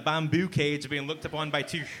women in a bamboo cage being looked upon by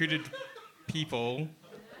 2 hooded people.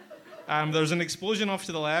 There's an explosion off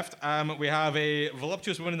to the left. We have a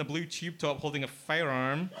voluptuous woman in a blue tube top holding a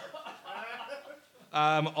firearm.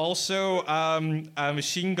 Also, a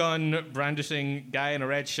machine gun brandishing guy in a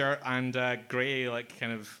red shirt and grey, like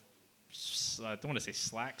kind of. I don't want to say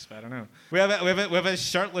slacks, but I don't know. We have a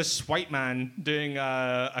shirtless white man doing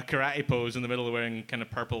a karate pose in the middle, wearing kind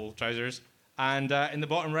of purple trousers. And in the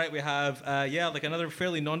bottom right, we have like another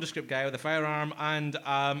fairly nondescript guy with a firearm and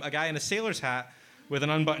a guy in a sailor's hat with an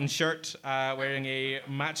unbuttoned shirt, wearing a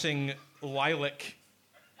matching lilac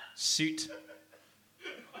suit.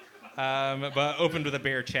 But opened with a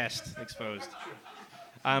bare chest exposed.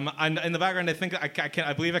 And in the background, I think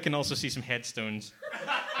I believe I can also see some headstones.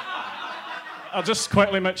 I'll just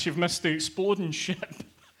quickly, Mitch, you've missed the exploding ship.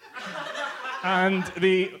 And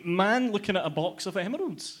the man looking at a box of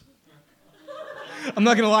emeralds. I'm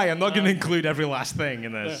not gonna lie, I'm not gonna include every last thing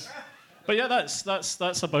in this. Yeah. But yeah, that's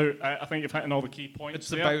about. I think you've hit on all the key points. It's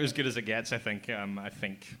there. about as good as it gets, I think.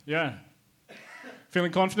 Yeah.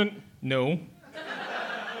 Feeling confident? No.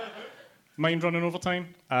 Mind running over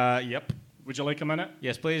time? Yep. Would you like a minute?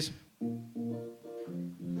 Yes, please.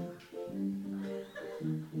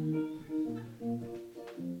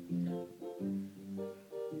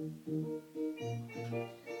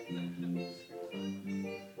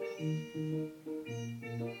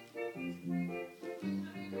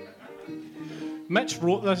 Mitch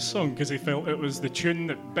wrote this song because he felt it was the tune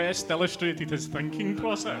that best illustrated his thinking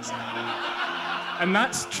process. And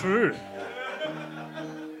that's true.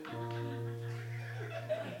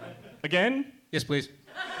 Again? Yes, please.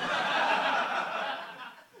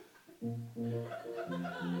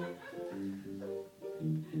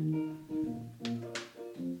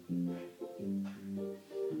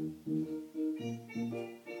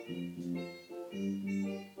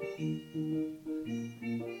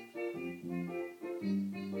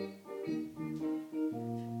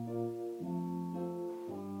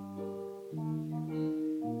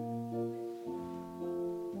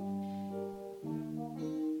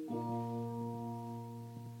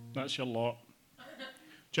 That's your lot. Do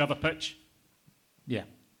you have a pitch? Yeah.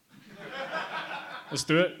 Let's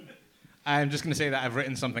do it. I'm just going to say that I've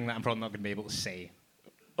written something that I'm probably not going to be able to say.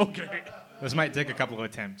 Okay. This might take a couple of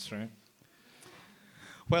attempts, right?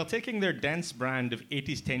 While taking their dense brand of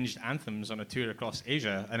 80s-tinged anthems on a tour across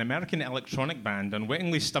Asia, an American electronic band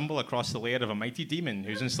unwittingly stumble across the lair of a mighty demon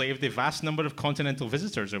who's enslaved a vast number of continental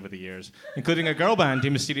visitors over the years, including a girl band who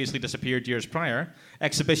mysteriously disappeared years prior,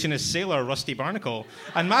 exhibitionist sailor Rusty Barnacle,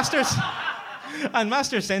 and master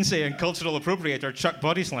sensei and cultural appropriator Chuck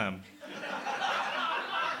Bodyslam.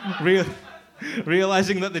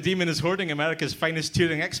 Realizing that the demon is hoarding America's finest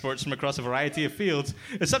touring exports from across a variety of fields,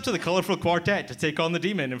 it's up to the colourful quartet to take on the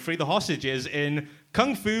demon and free the hostages in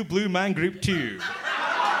Kung Fu Blue Man Group 2.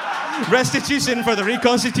 Restitution for the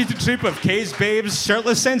reconstituted troupe of K's babes,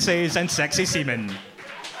 shirtless senseis, and sexy seamen.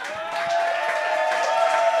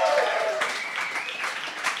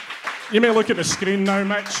 You may look at the screen now,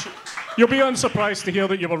 Mitch. You'll be unsurprised to hear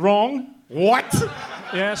that you were wrong. What?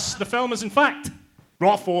 Yes, the film is in fact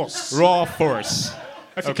Raw Force. Raw Force.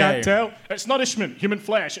 If you can't tell, it's nourishment, human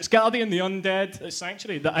flesh. It's Guardian, the Undead, it's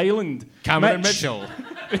Sanctuary, the Island. Cameron Mitchell.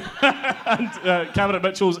 And Cameron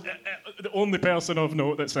Mitchell's the only person of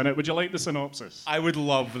note that's in it. Would you like the synopsis? I would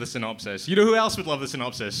love the synopsis. You know who else would love the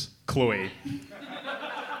synopsis? Chloe.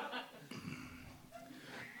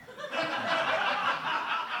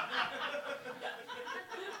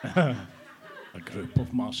 A group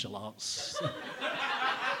of martial arts.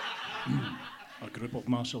 A group of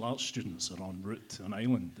martial arts students are en route to an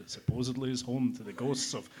island that supposedly is home to the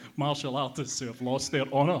ghosts of martial artists who have lost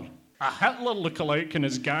their honour. A Hitler lookalike and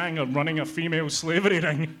his gang are running a female slavery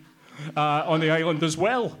ring on the island as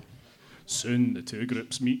well. Soon the two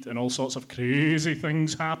groups meet and all sorts of crazy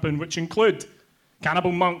things happen, which include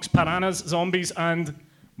cannibal monks, piranhas, zombies, and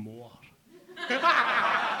more.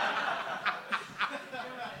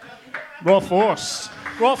 Raw Force.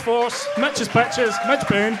 Raw Force. Mitch's Pictures. Mitch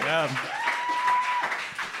Bain. Yeah.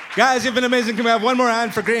 Guys, you've been amazing. Can we have one more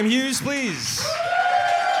hand for Graham Hughes, please?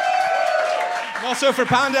 And also for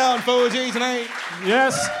Panda and Foji tonight.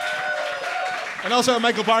 Yes. And also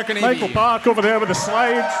Michael Park and Michael Park over there with the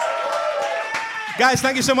slides. Guys,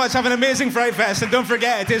 thank you so much. Have an amazing Fright Fest. And don't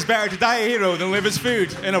forget, it is better to die a hero than live as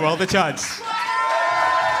food in a world of chuds.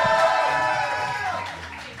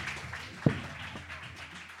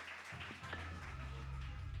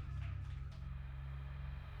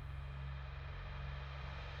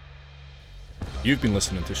 You've been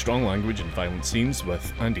listening to Strong Language and Violent Scenes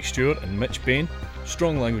with Andy Stewart and Mitch Bain.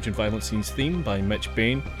 Strong Language and Violent Scenes theme by Mitch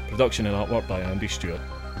Bain. Production and artwork by Andy Stewart.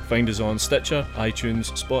 Find us on Stitcher,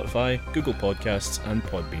 iTunes, Spotify, Google Podcasts and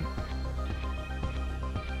Podbean.